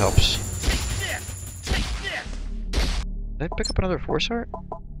 that helps. Did I pick up another Force Art?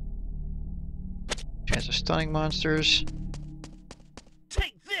 Chance of stunning monsters.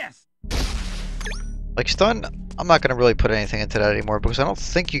 Take this! Like, stun, I'm not going to really put anything into that anymore because I don't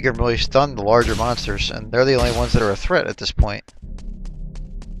think you can really stun the larger monsters, and they're the only ones that are a threat at this point.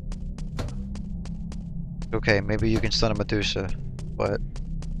 Okay, maybe you can stun a Medusa, but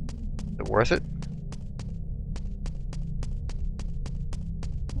is it worth it?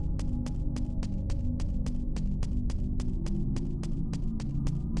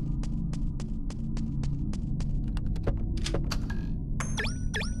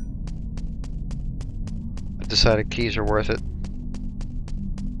 Decided keys are worth it. What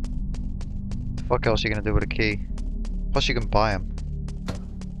the fuck else are you gonna do with a key? Plus you can buy them.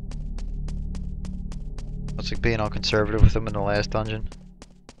 It's like being all conservative with him in the last dungeon.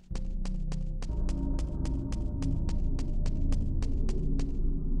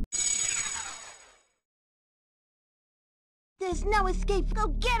 There's no escape. Go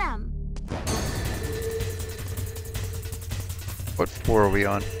get him! What floor are we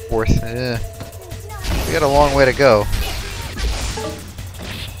on? 4th? Yeah. We got a long way to go.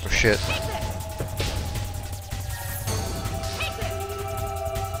 Oh shit.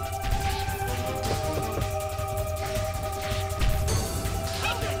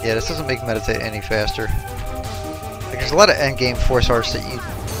 Yeah, this doesn't make Meditate any faster. Like, there's a lot of endgame force arts that you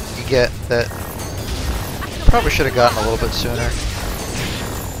get that probably should have gotten a little bit sooner.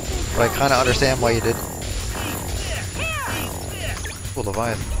 But I kind of understand why you didn't. Cool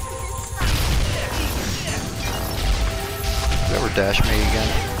Leviathan. Never dash me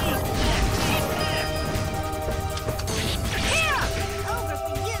again.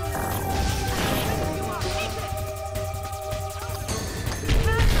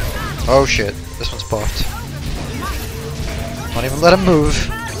 Oh shit, this one's buffed. Don't even let him move.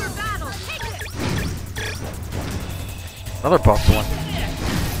 Another buffed one.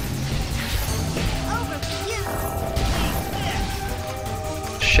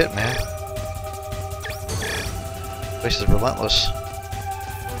 Shit, man. This place is relentless.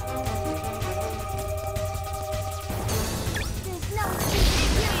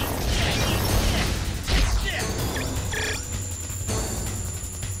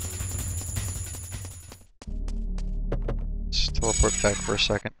 Let's teleport back for a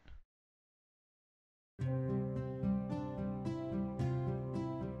second.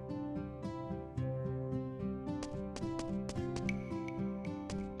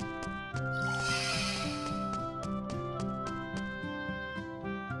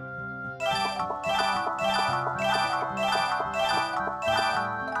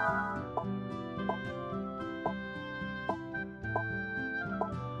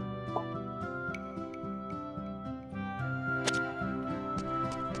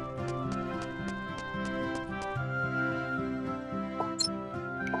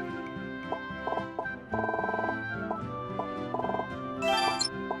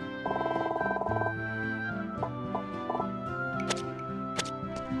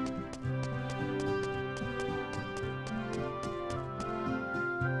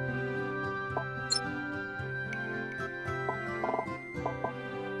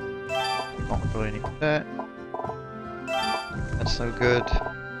 Don't really need that. That's no good.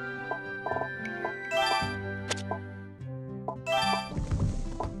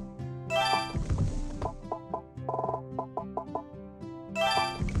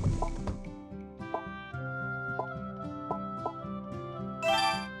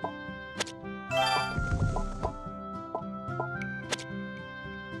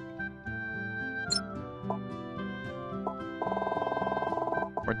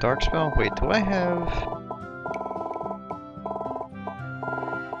 Or dark spell? Wait, do I have...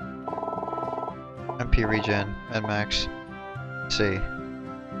 MP regen and max? Let's see.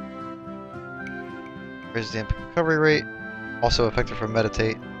 Raises the MP recovery rate. Also effective for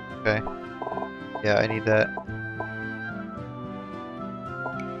meditate. Okay. Yeah, I need that.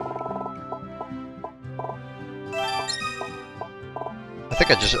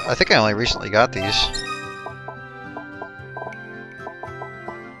 I think I only recently got these.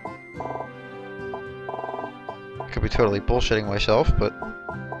 Could be totally bullshitting myself, but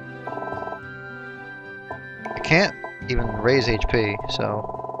I can't even raise HP,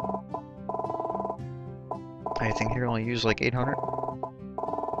 so anything here only use like 800.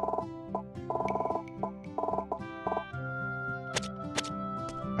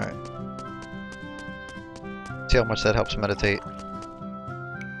 Alright. See how much that helps meditate.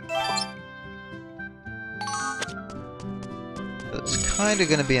 It's kind of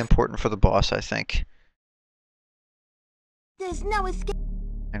going to be important for the boss, I think. There's no escape.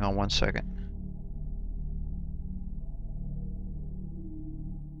 Hang on one second.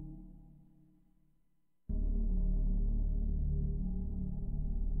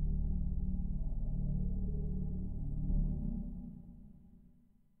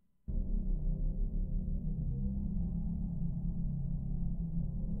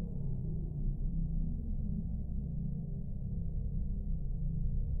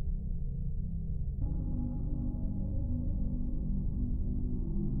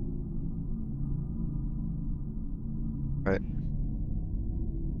 Right.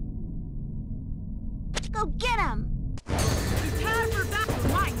 Go get him! Prepare for battle,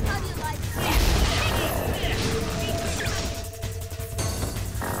 Mike! How do you like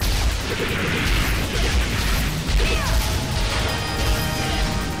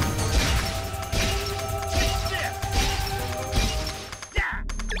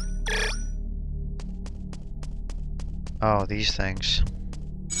Oh, these things.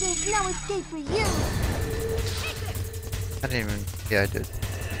 There's no escape for you. I didn't even... Yeah, I did.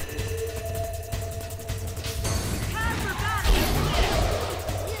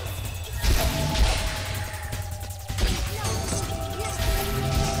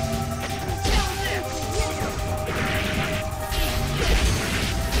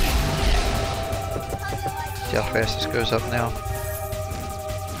 See how fast this goes up now?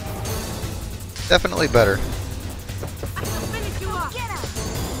 Definitely better.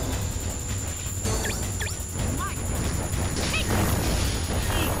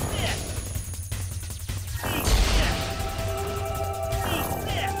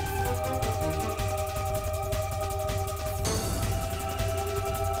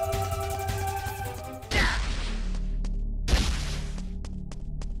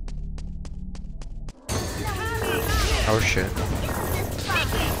 Oh shit.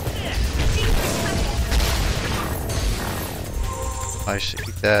 Nice,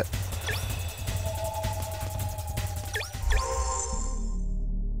 eat that.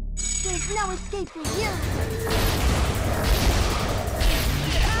 There's no escape for you.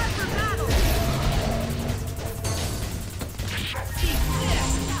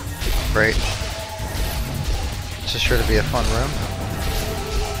 Great. This is sure to be a fun room.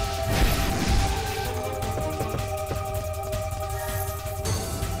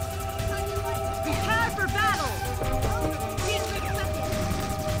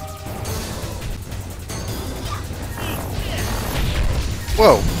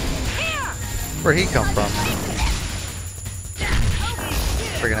 Whoa! Where'd he come from?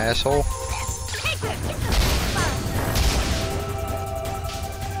 Friggin' asshole.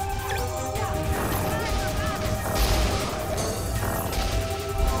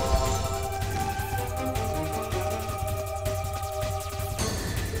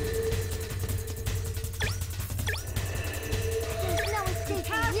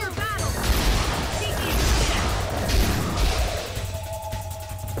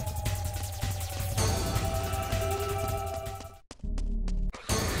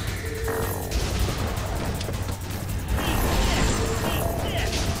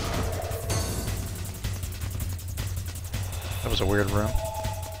 That was a weird room.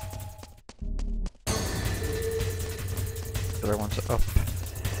 The other one's up.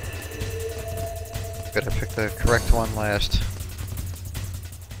 Gotta pick the correct one last.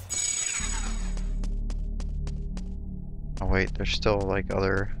 Oh wait, there's still like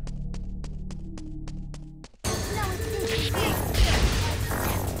other...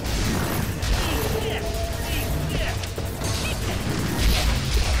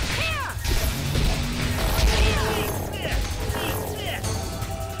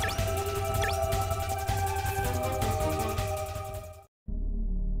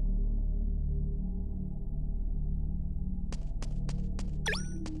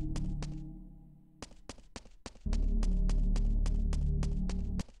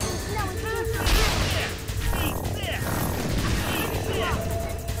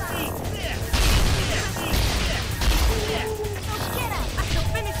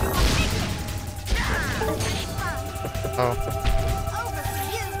 Oh.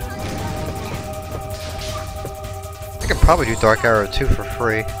 I could probably do Dark Arrow 2 for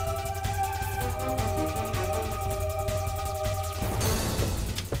free.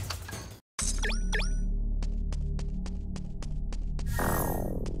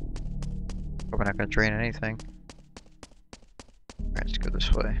 But we're not going to drain anything. Alright, let's go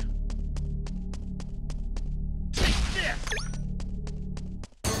this way.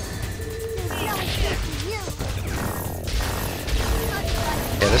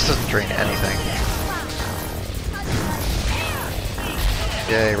 Yeah, this doesn't drain anything.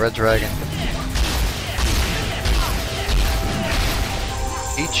 Yay, Red Dragon.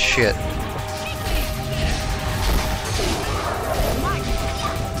 Eat shit.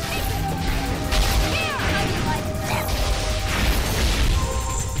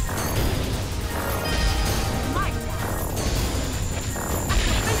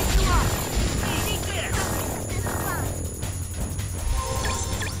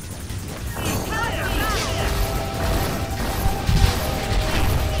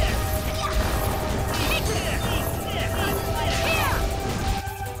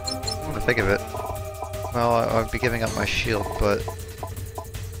 Think of it. Well, I'd be giving up my shield, but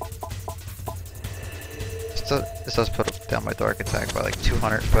this does put down my dark attack by like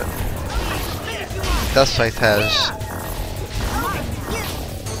 200. But Death Scythe has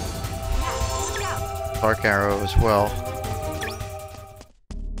Dark Arrow as well.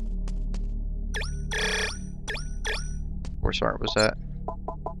 Where's art was that?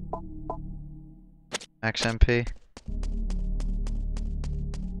 Max MP.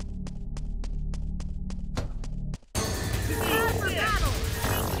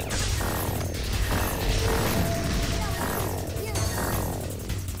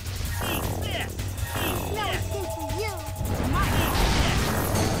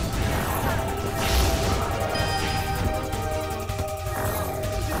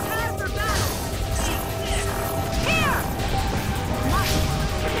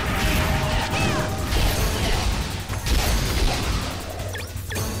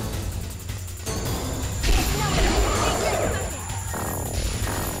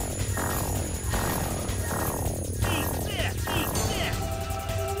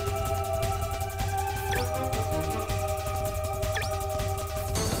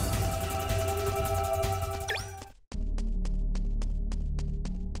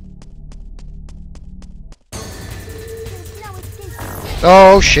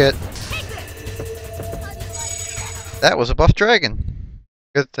 Oh shit! That was a buff dragon.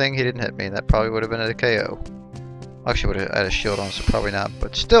 Good thing he didn't hit me. That probably would have been a KO. Actually, would have had a shield on, so probably not.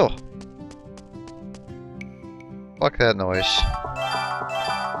 But still, fuck that noise.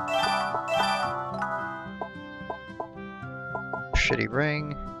 Shitty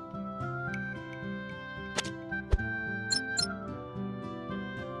ring.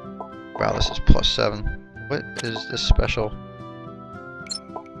 Wow, this is +7. What is this special?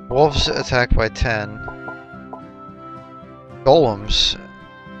 Wolves attacked by 10. Golems.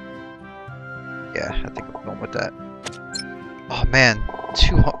 Yeah, I think I'm going with that. Oh man,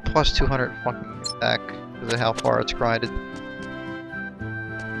 +200 fucking attack because of how far it's grinded.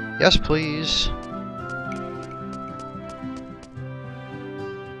 Yes, please.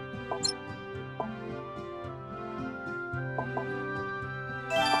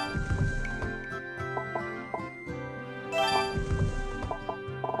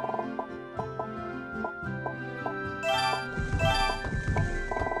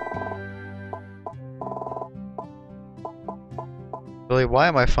 Really, why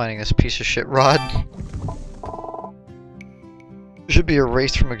am I finding this piece of shit rod? It should be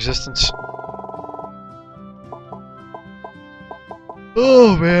erased from existence.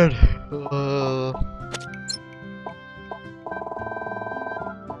 Oh man.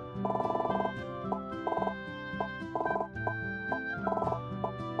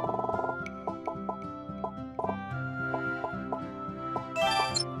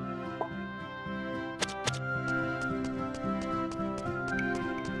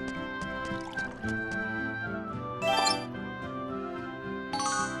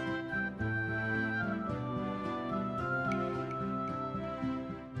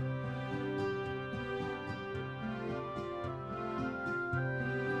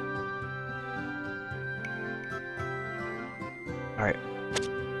 Alright.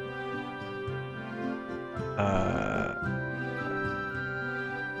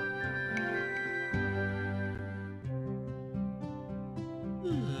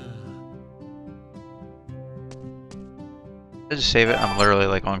 I just save it. I'm literally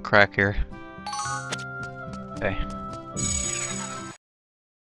like on crack here. Okay.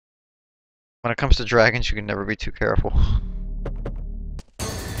 When it comes to dragons, you can never be too careful.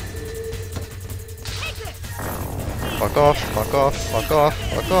 Fuck off, fuck off, fuck off,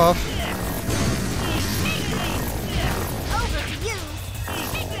 fuck off.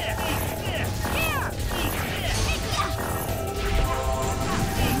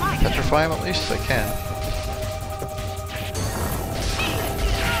 Petrify him at least? I can.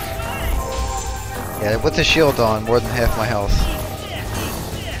 Yeah, with the shield on, more than half my health.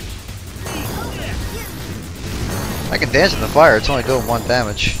 I can dance in the fire, it's only doing 1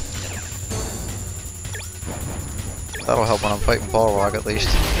 damage. That'll help when I'm fighting Balrog at least.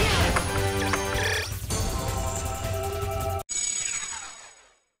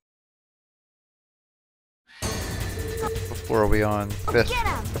 Before we on 5th.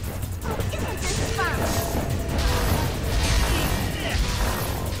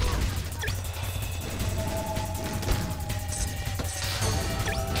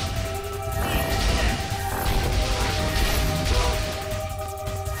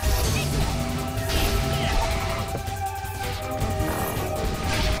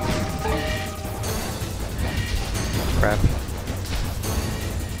 Crap.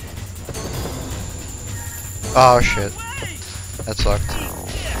 Oh shit. That sucked.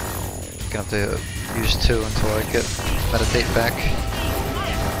 Gonna have to use 2 until I get meditate back.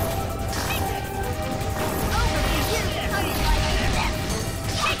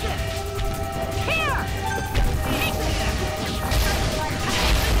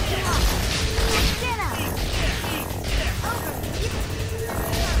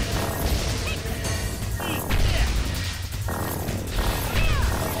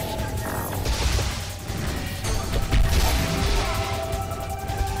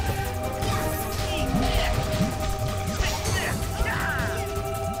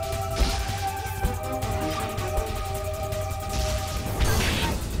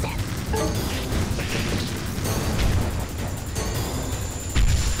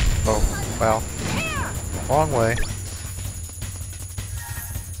 Oh, wow. Long way.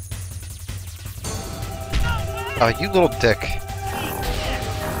 Oh, you little dick.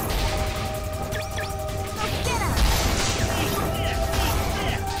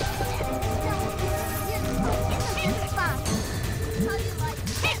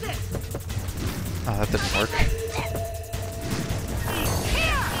 Oh, that didn't work.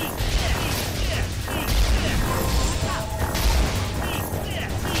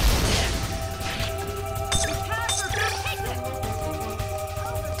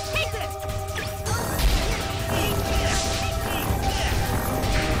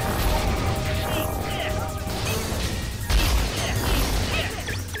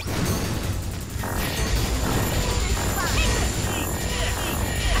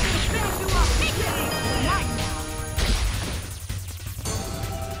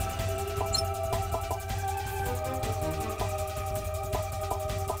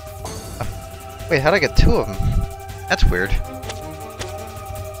 Wait, how'd I get 2 of them? That's weird.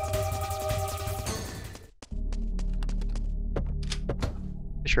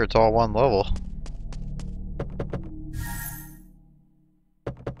 Sure it's all one level.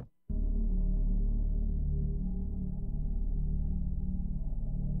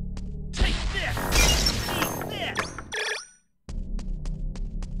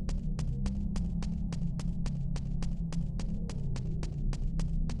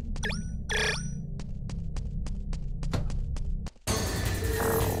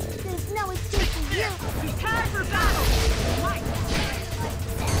 There's no escape for you. Prepare for battle.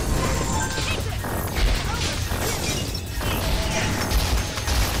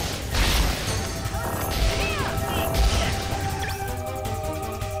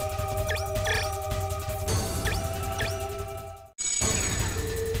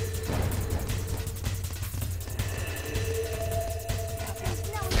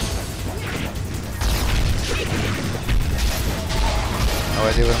 No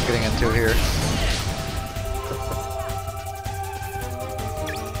idea what I'm getting into here.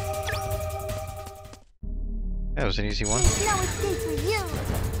 That was an easy one. There's no escape for you.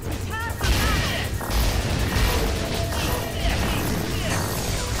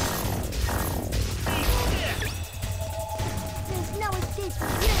 There's no escape for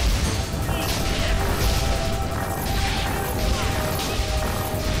you.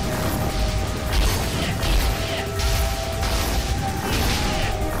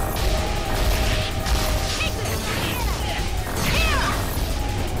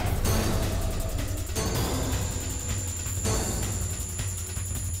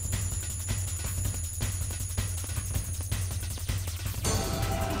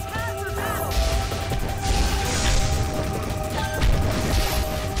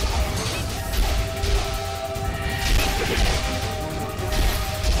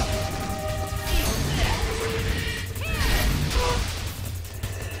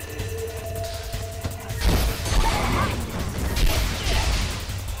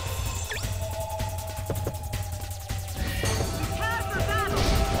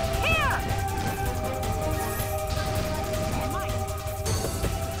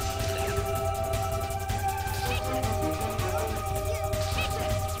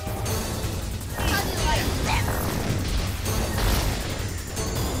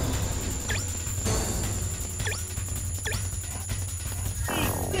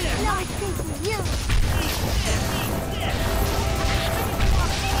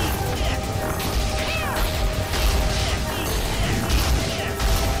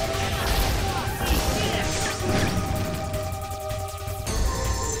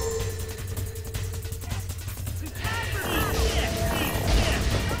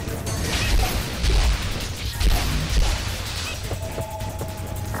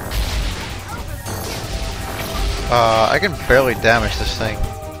 I can barely damage this thing.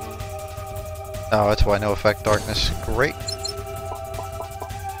 Oh, that's why no effect darkness. Great.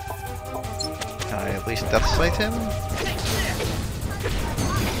 Can I at least death sight him?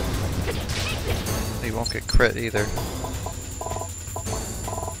 He won't get crit either.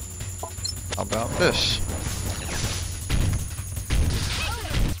 How about this?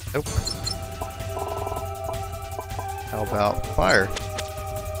 Nope. How about fire?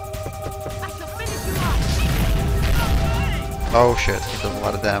 Oh shit, he does a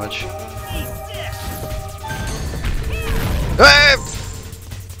lot of damage. Ah!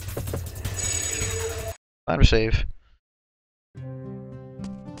 Time to save.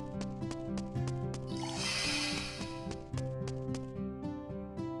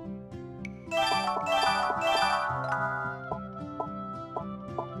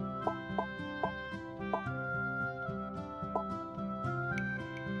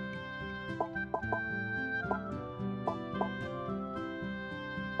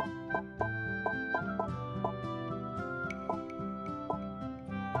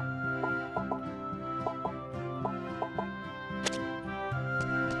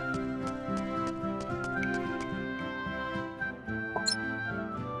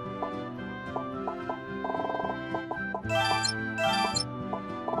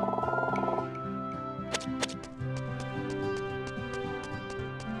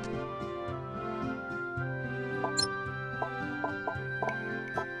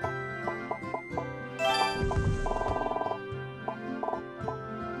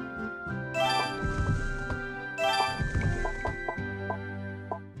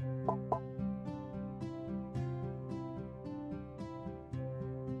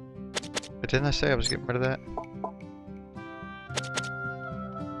 But didn't I say I was getting rid of that?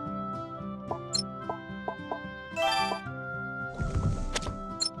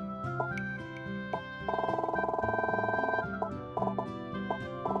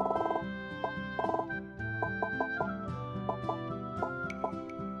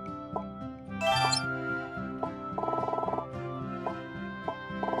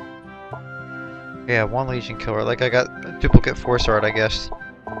 Yeah, 1 Legion killer. Like I got a duplicate Force Art, I guess.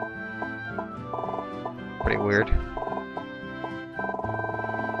 Pretty weird.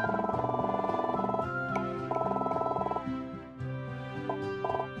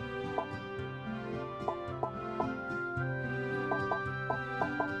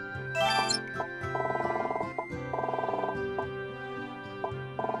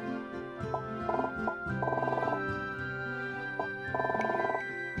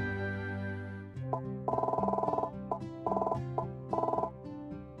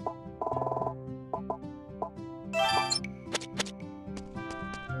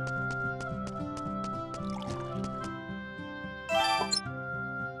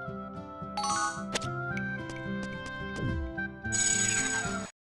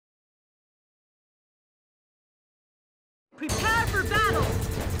 Prepare for battle!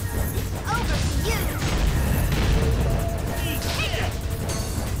 Over to you!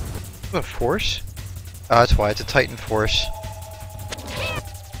 A Force? Oh, that's why. It's a Titan Force.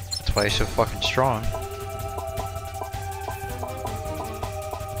 That's why he's so fucking strong.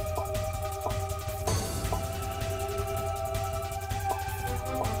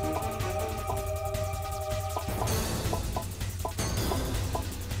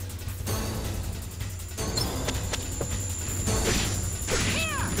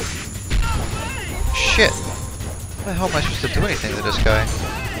 Shit! How the hell am I supposed to do anything to this guy?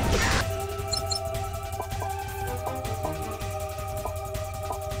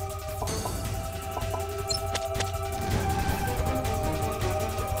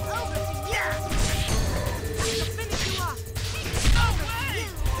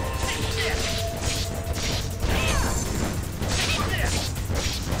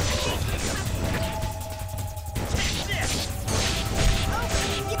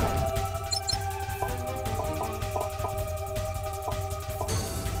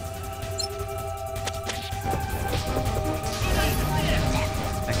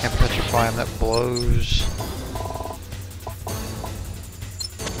 Petrify him, that blows.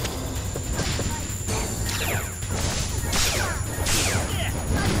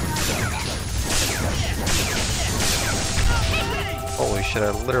 Holy shit,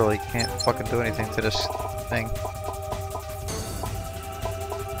 I literally can't fucking do anything to this thing.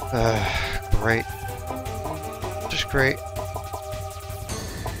 Great. Just great.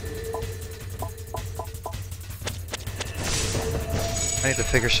 I need to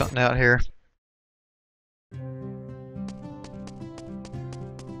figure something out here.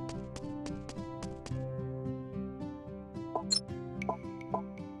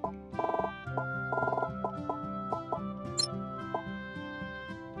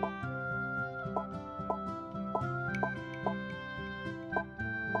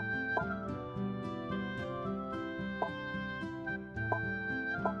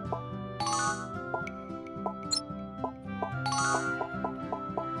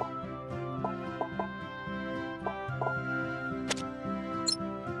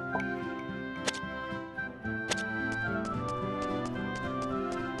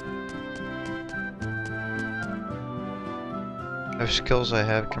 No skills I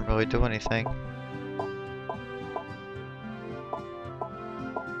have can really do anything.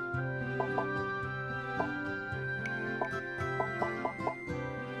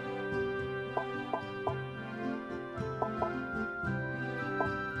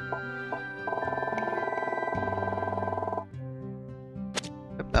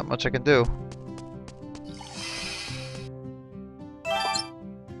 Not much I can do.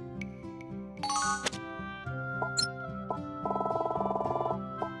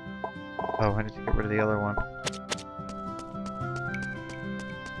 Oh, I need to get rid of the other one.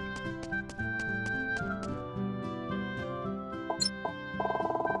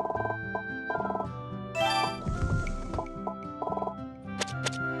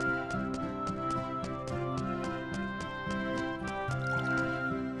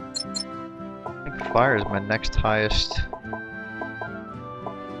 I think fire is my next highest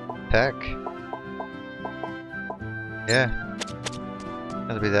attack. Yeah.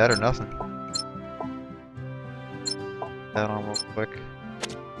 Either be that or nothing. That on real quick.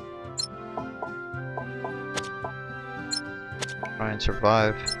 Try and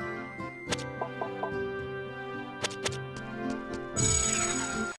survive.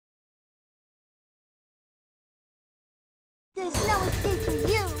 There's no escape for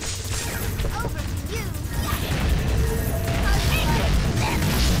you! Over to you!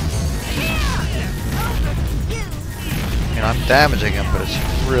 Over to you! I mean, I'm damaging him, but it's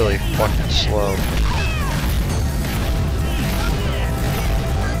really fucking slow.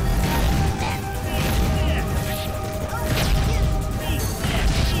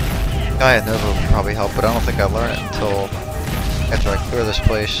 Gaia Nova will probably help, but I don't think I learn it until after I clear this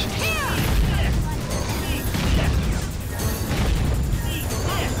place.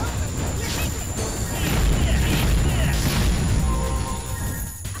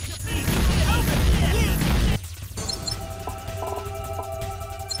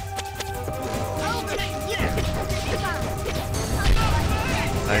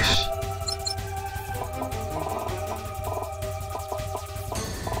 Nice.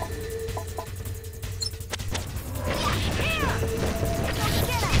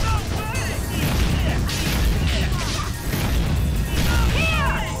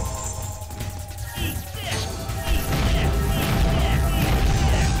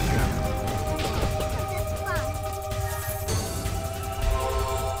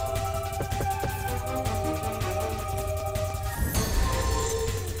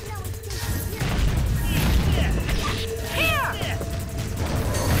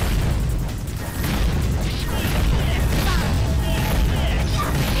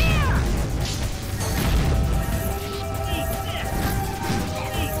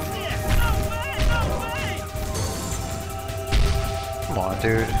 Come on,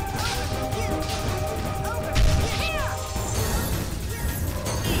 dude.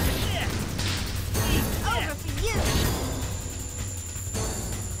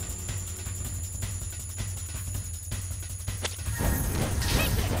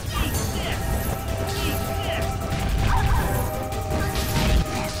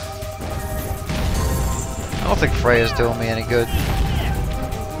 I don't think Freya's doing me any good.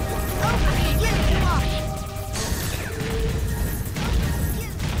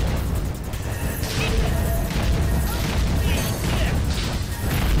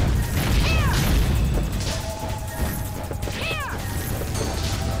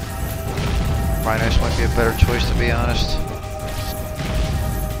 Rhinos might be a better choice, to be honest.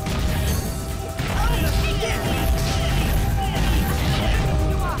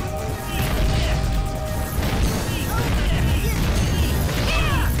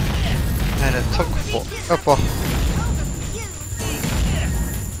 And it took forever.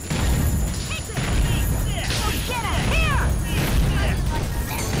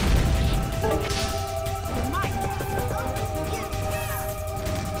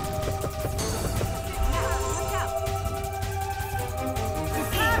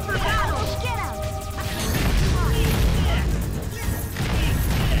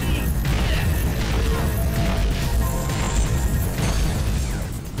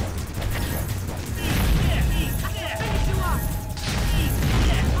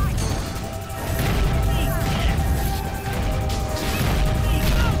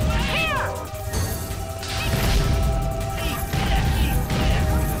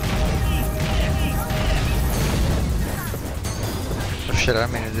 Shit, I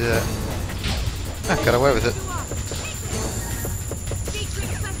didn't mean to do that. I got away with it.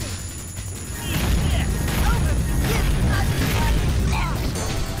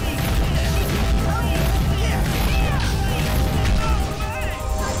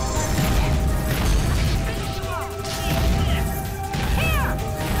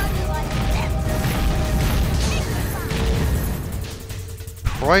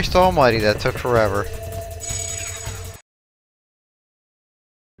 Christ almighty, that took forever.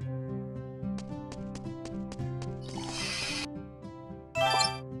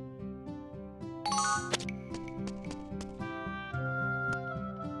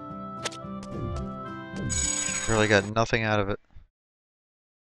 Really got nothing out of it.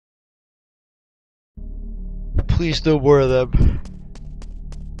 Please no more of them.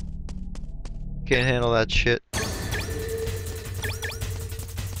 Can't handle that shit.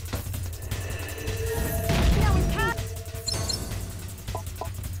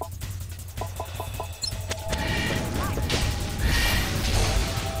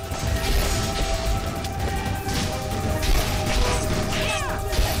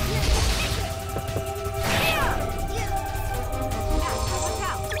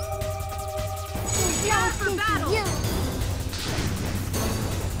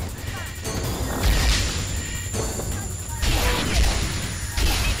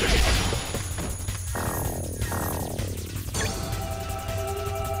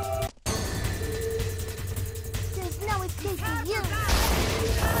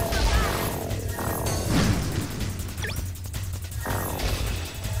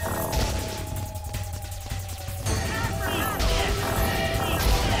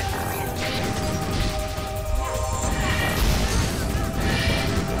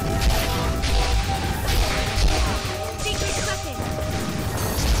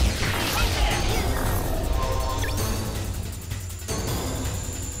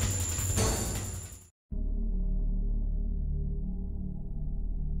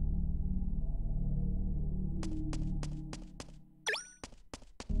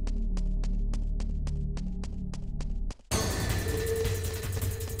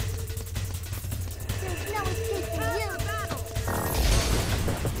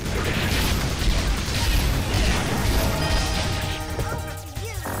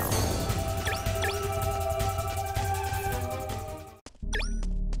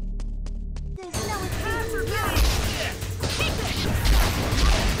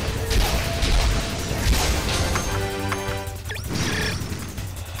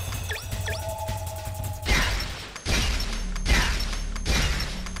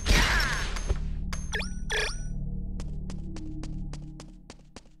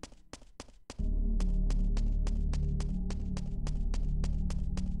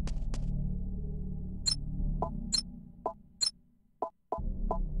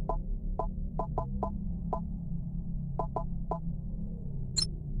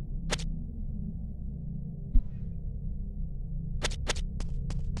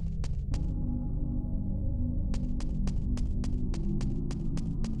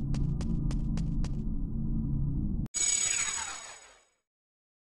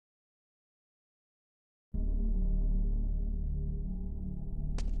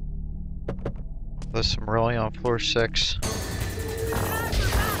 There's some rolling on floor 6.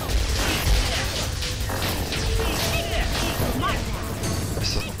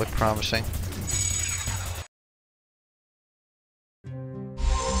 This doesn't look promising.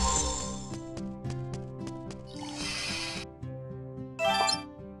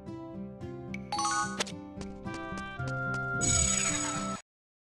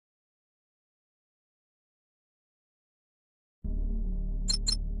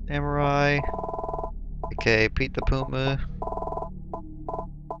 Samurai, aka Pete the Puma,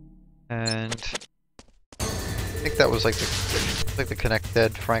 and I think that was like the Connect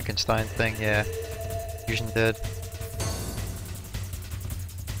Dead Frankenstein thing, yeah. Fusion Dead.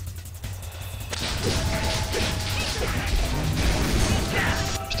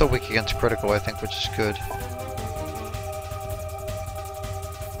 Still weak against critical, I think, which is good.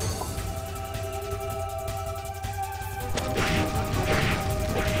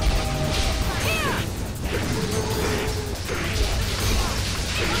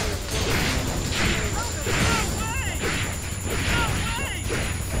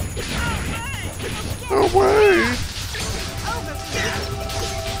 No way!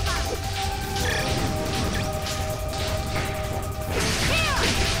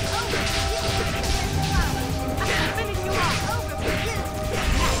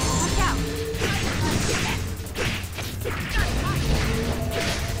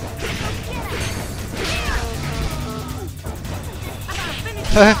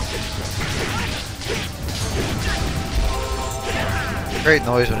 Great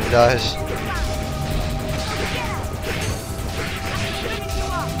noise when he dies.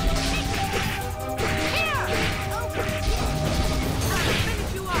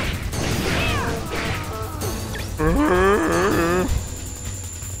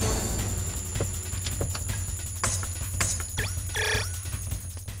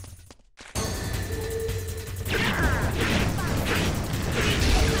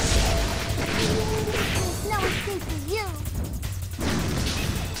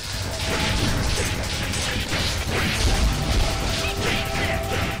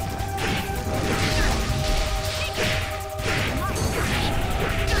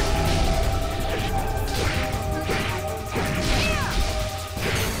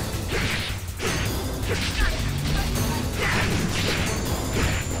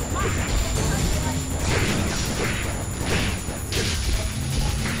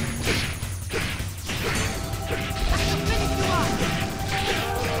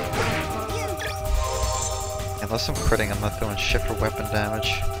 Unless I'm critting, I'm not doing shit for weapon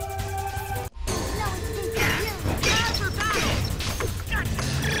damage.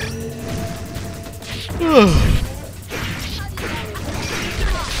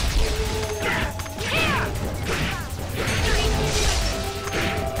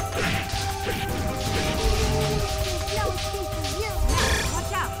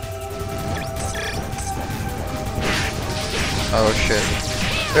 Oh shit.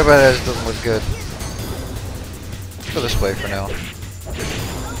 Everybody else doesn't look good. Go this way for now.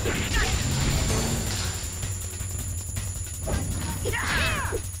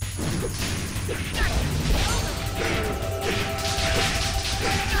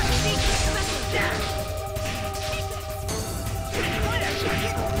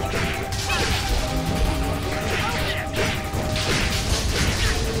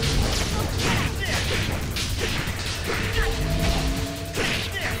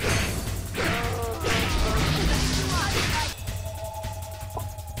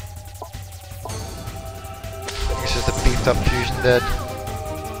 This is the beefed up Fusion Dead.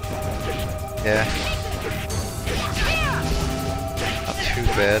 Yeah. Not too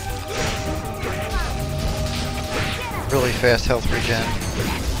bad. Really fast health regen.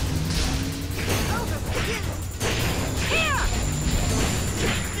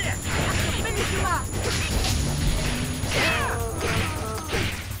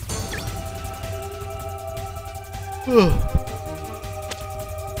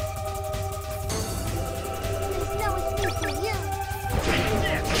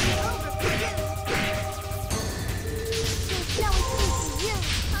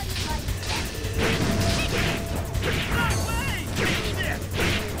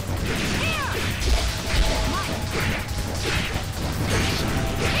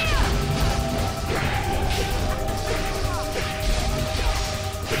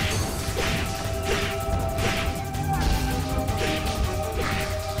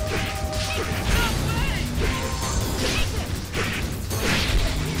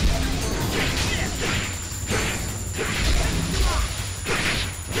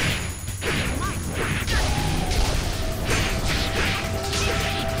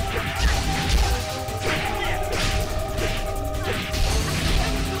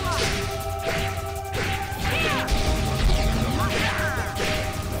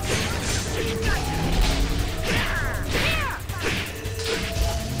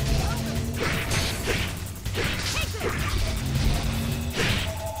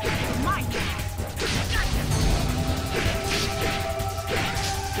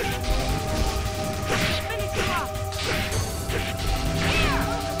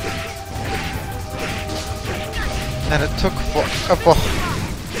 And it took forever.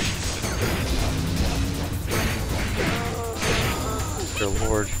 Dear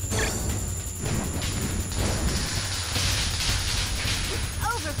Lord.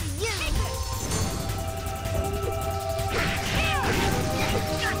 Over for you.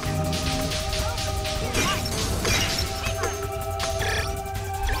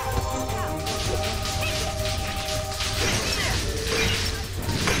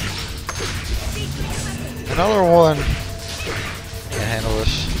 Another one. Can't handle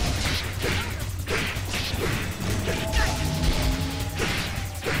this.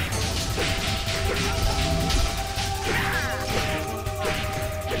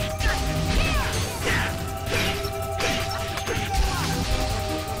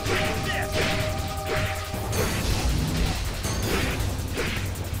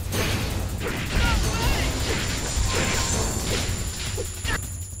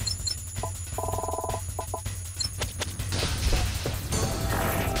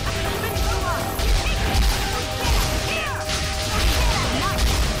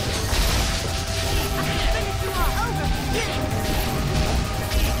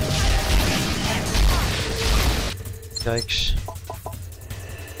 Yikes.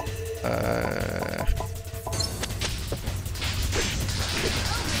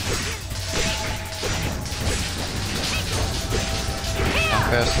 Not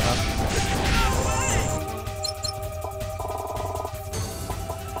fast enough.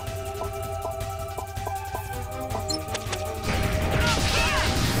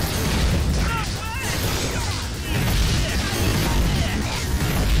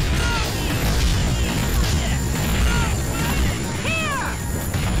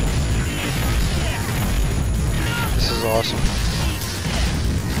 This is awesome.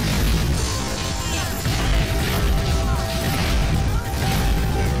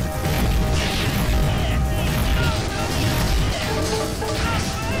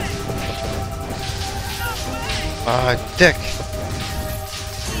 Dick.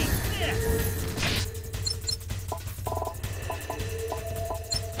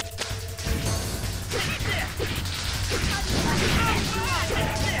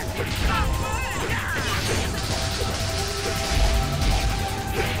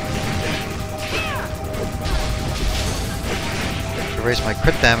 Raise my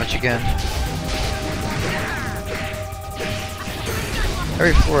crit damage again.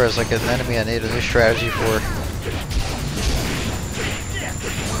 Every floor is like an enemy I need a new strategy for.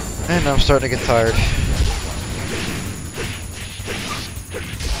 And I'm starting to get tired.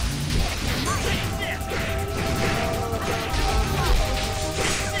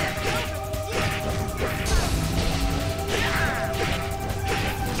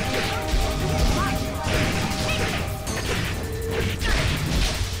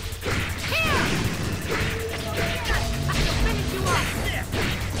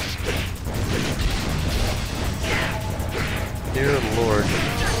 Dear Lord.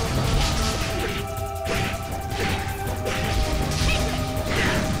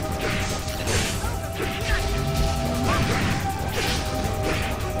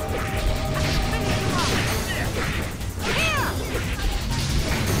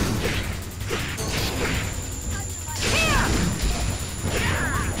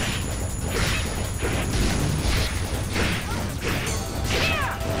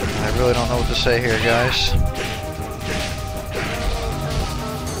 I really don't know what to say here, guys.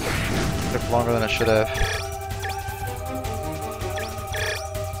 Took longer than it should have.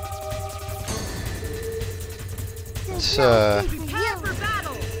 It's I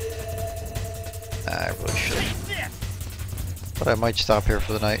really shouldn't. But I might stop here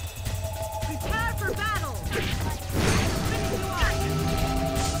for the night. Prepare for battle.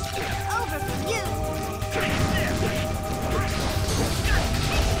 Over for you.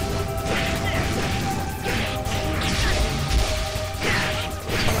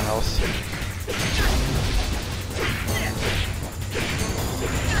 Ton of health.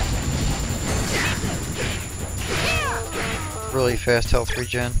 Really fast health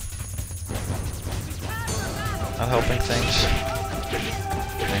regen. Not helping things.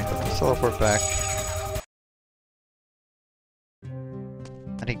 Okay, let's teleport back.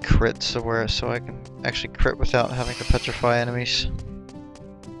 I need crits somewhere so I can actually crit without having to petrify enemies.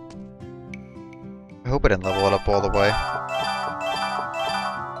 I hope I didn't level it up all the way.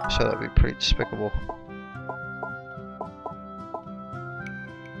 So that'd be pretty despicable.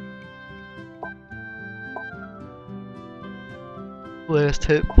 Last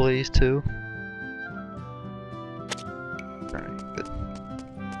hit, Blaze 2. Alright, good.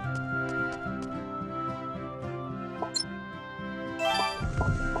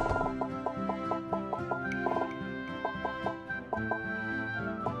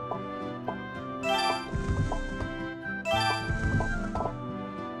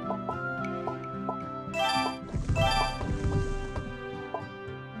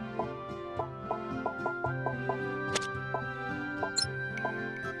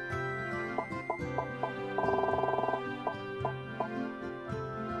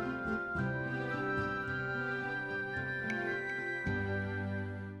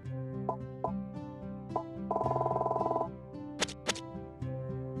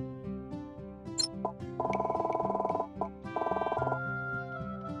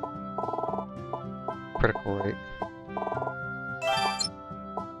 Great.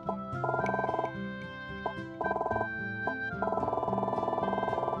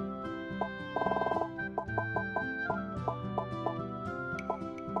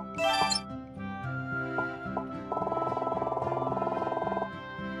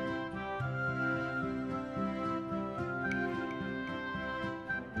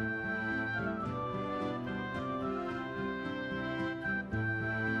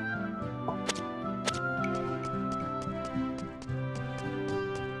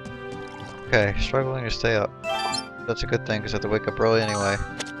 Okay, struggling to stay up. That's a good thing because I have to wake up early anyway.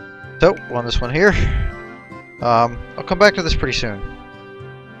 So, on this one here. I'll come back to this pretty soon.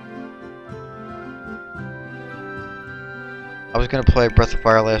 I was gonna play Breath of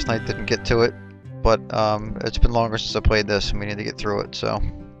Fire last night, didn't get to it, but it's been longer since I played this and we need to get through it, so.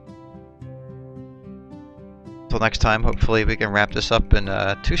 Until next time, hopefully we can wrap this up in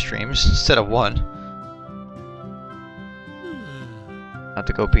 2 streams instead of 1. Not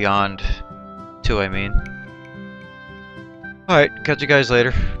to go beyond 2, I mean. Alright, catch you guys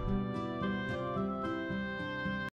later.